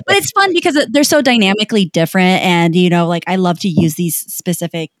 but it's fun because they're so dynamically different, and I love to use these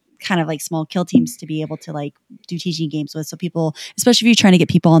specific kind of like small kill teams to be able to like do teaching games with, so people, especially if you're trying to get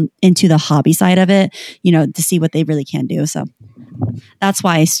people into the hobby side of it, to see what they really can do. So that's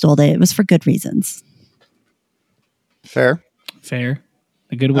why I stole it. It was for good reasons. Fair.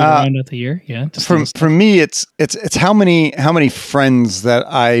 A good way to round out the year. Yeah. For me, it's how many friends that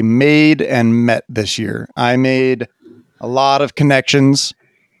I made and met this year. I made a lot of connections.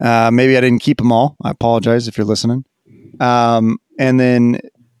 Maybe I didn't keep them all. I apologize if you're listening. And then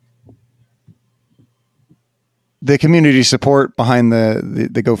the community support behind the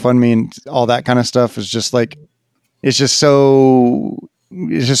GoFundMe and all that kind of stuff is just like, it's just so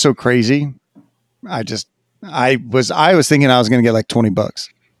crazy. I was thinking I was going to get like $20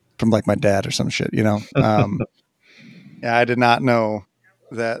 from like my dad or some shit, Yeah, I did not know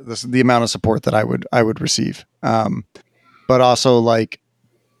that the amount of support that I would receive. But also like,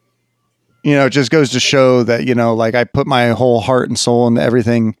 it just goes to show that, like I put my whole heart and soul into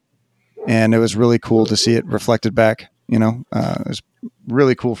everything, and it was really cool to see it reflected back. It was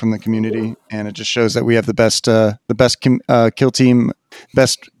really cool from the community, and it just shows that we have the best kill team,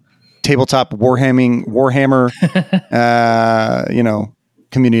 best tabletop Warhammer,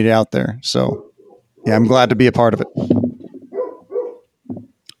 community out there. So yeah, I'm glad to be a part of it.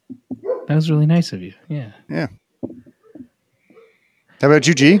 That was really nice of you. Yeah. Yeah. How about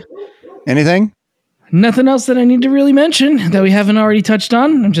you, G? Anything? Nothing else that I need to really mention that we haven't already touched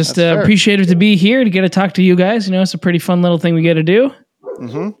on. I'm just appreciative to be here to get to talk to you guys. It's a pretty fun little thing we get to do.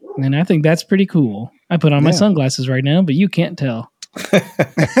 Mm-hmm. And I think that's pretty cool. I put on my sunglasses right now, but you can't tell.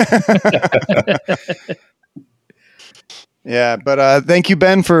 Yeah, but thank you,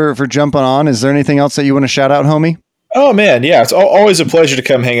 Ben, for jumping on. Is there anything else that you want to shout out, homie? Oh man, yeah, it's always a pleasure to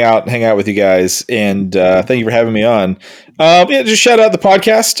come hang out with you guys, and thank you for having me on. Just shout out the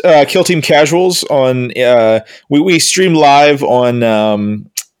podcast, Kill Team Casuals on. We stream live on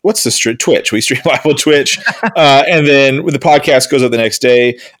what's the Twitch. We stream live on Twitch, and then the podcast goes up the next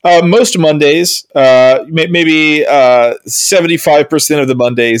day. Most Mondays, maybe 75% of the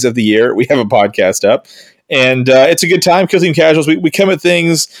Mondays of the year, we have a podcast up. And it's a good time. Kill Team Casuals. We come at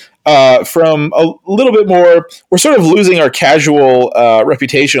things from a little bit more. We're sort of losing our casual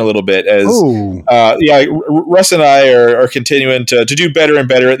reputation a little bit as Russ and I are continuing to do better and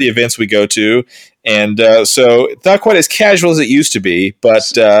better at the events we go to. And so it's not quite as casual as it used to be,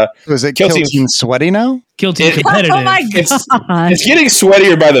 but was it Kill Team sweaty now? Kill Team competitive. Oh my god! It's getting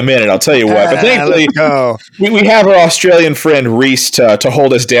sweatier by the minute. I'll tell you what. But thankfully, we have our Australian friend Reese to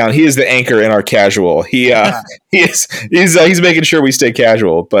hold us down. He is the anchor in our casual. He's making sure we stay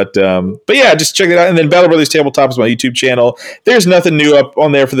casual. But yeah, just check it out. And then Battle Brothers Tabletop is my YouTube channel. There's nothing new up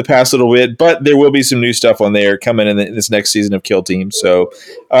on there for the past little bit, but there will be some new stuff on there coming in this next season of Kill Team. So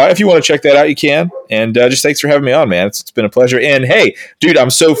if you want to check that out, you can. And just thanks for having me on, man. It's been a pleasure. And hey, dude, I'm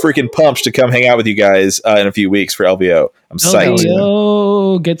so freaking pumped to come hang out with you guys in a few weeks for LVO. I'm psyched.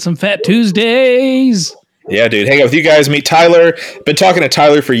 LVO, get some Fat Tuesdays. Yeah, dude. Hang out with you guys. Meet Tyler. Been talking to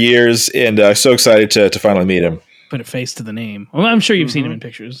Tyler for years, and so excited to finally meet him. Put a face to the name. Well, I'm sure you've seen him in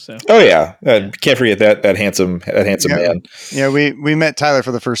pictures. So. Oh yeah, can't forget that handsome man. Yeah, we met Tyler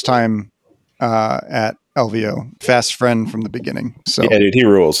for the first time at LVO. Fast friend from the beginning. So yeah, dude, he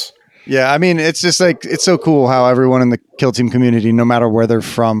rules. Yeah, I mean, it's just like, it's so cool how everyone in the Kill Team community, no matter where they're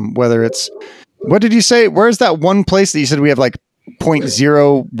from, whether it's, what did you say? Where's that one place that you said we have like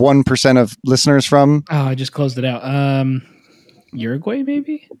 0.01% of listeners from? Oh, I just closed it out. Uruguay,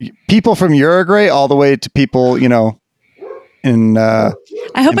 maybe? People from Uruguay all the way to people, in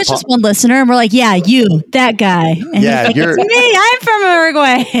I hope it's just one listener and we're like, yeah, you, that guy. And yeah, like, it's me, I'm from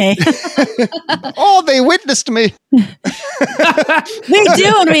Uruguay. Oh, they witnessed me. We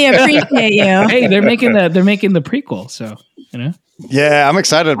do, and we appreciate you. Hey, they're making the prequel, so Yeah, I'm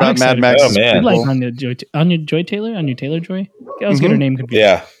excited about Mad Max. Oh man, like Anya Joy Taylor. I always get her name confused.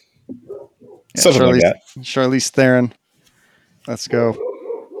 Yeah, something like that. Charlize Theron. Let's go.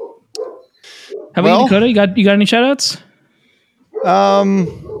 How about you, Dakota? You got any shout outs?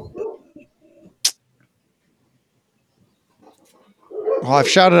 Well, I've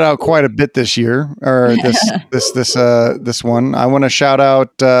shouted out quite a bit this year, or this one. I want to shout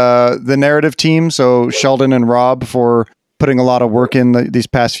out the narrative team, so Sheldon and Rob, for putting a lot of work in these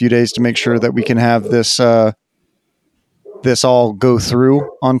past few days to make sure that we can have this all go through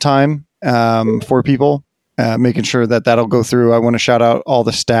on time for people. Making sure that that'll go through. I want to shout out all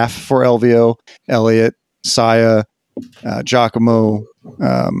the staff for LVO: Elliot, Saya, Giacomo,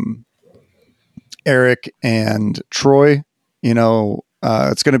 Eric, and Troy.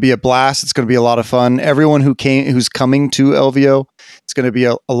 It's going to be a blast. It's going to be a lot of fun. Everyone who's coming to LVO, it's going to be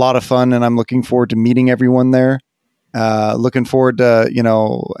a lot of fun, and I'm looking forward to meeting everyone there. Looking forward to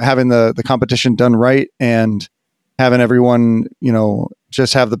having the competition done right and having everyone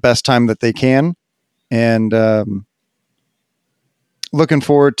just have the best time that they can. And looking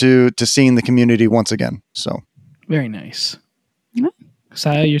forward to seeing the community once again. So very nice. Yeah.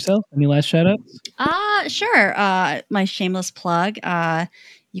 Saya, yourself, any last shout outs? Sure. My shameless plug.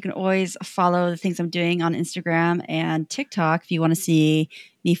 You can always follow the things I'm doing on Instagram and TikTok if you want to see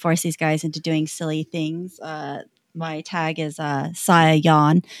me force these guys into doing silly things. My tag is Saya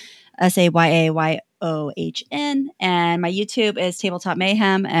Yon, SAYAYOHN, and my YouTube is Tabletop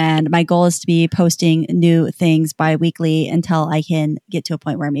Mayhem, and my goal is to be posting new things bi-weekly until I can get to a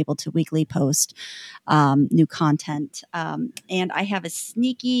point where I'm able to weekly post new content. And I have a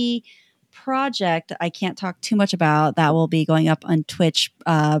sneaky project I can't talk too much about. That will be going up on Twitch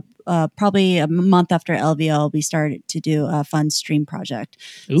probably a month after LVO. We started to do a fun stream project.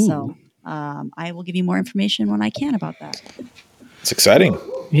 Ooh. So I will give you more information when I can about that. It's exciting.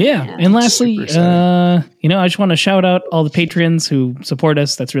 Yeah. And lastly, Super exciting. I just want to shout out all the patrons who support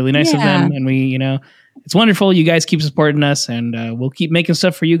us. That's really nice of Yeah. them. And we, it's wonderful. You guys keep supporting us, and we'll keep making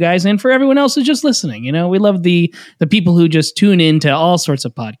stuff for you guys and for everyone else who's just listening. We love the people who just tune in to all sorts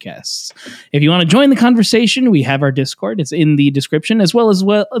of podcasts. If you want to join the conversation, we have our Discord. It's in the description, as well as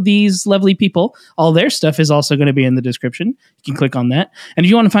these lovely people. All their stuff is also going to be in the description. You can click on that. And if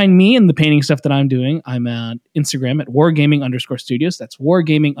you want to find me and the painting stuff that I'm doing, I'm at Instagram at wargaming_studios. That's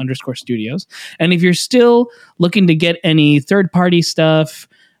wargaming_studios. And if you're still looking to get any third-party stuff,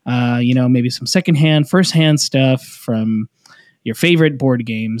 maybe some secondhand, firsthand stuff from your favorite board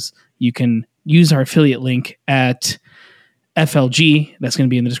games, you can use our affiliate link at FLG. That's going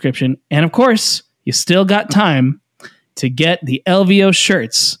to be in the description. And of course, you still got time to get the LVO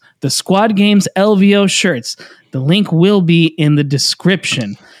shirts, the Squad Games LVO shirts. The link will be in the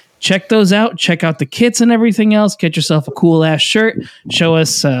description. Check those out. Check out the kits and everything else. Get yourself a cool ass shirt. Show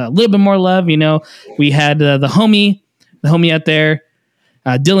us a little bit more love. We had the homie out there.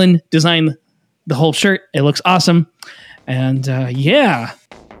 Dylan designed the whole shirt. It looks awesome. And yeah.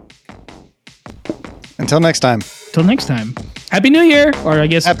 Until next time. Till next time. Happy New Year. Or I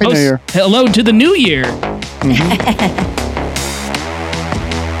guess Happy New Year. Hello to the new year.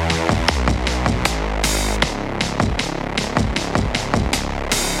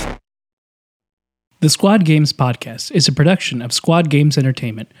 The Squad Games podcast is a production of Squad Games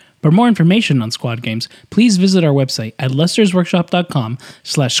Entertainment. For more information on Squad Games, please visit our website at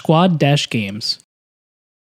lestersworkshop.com/squad-games.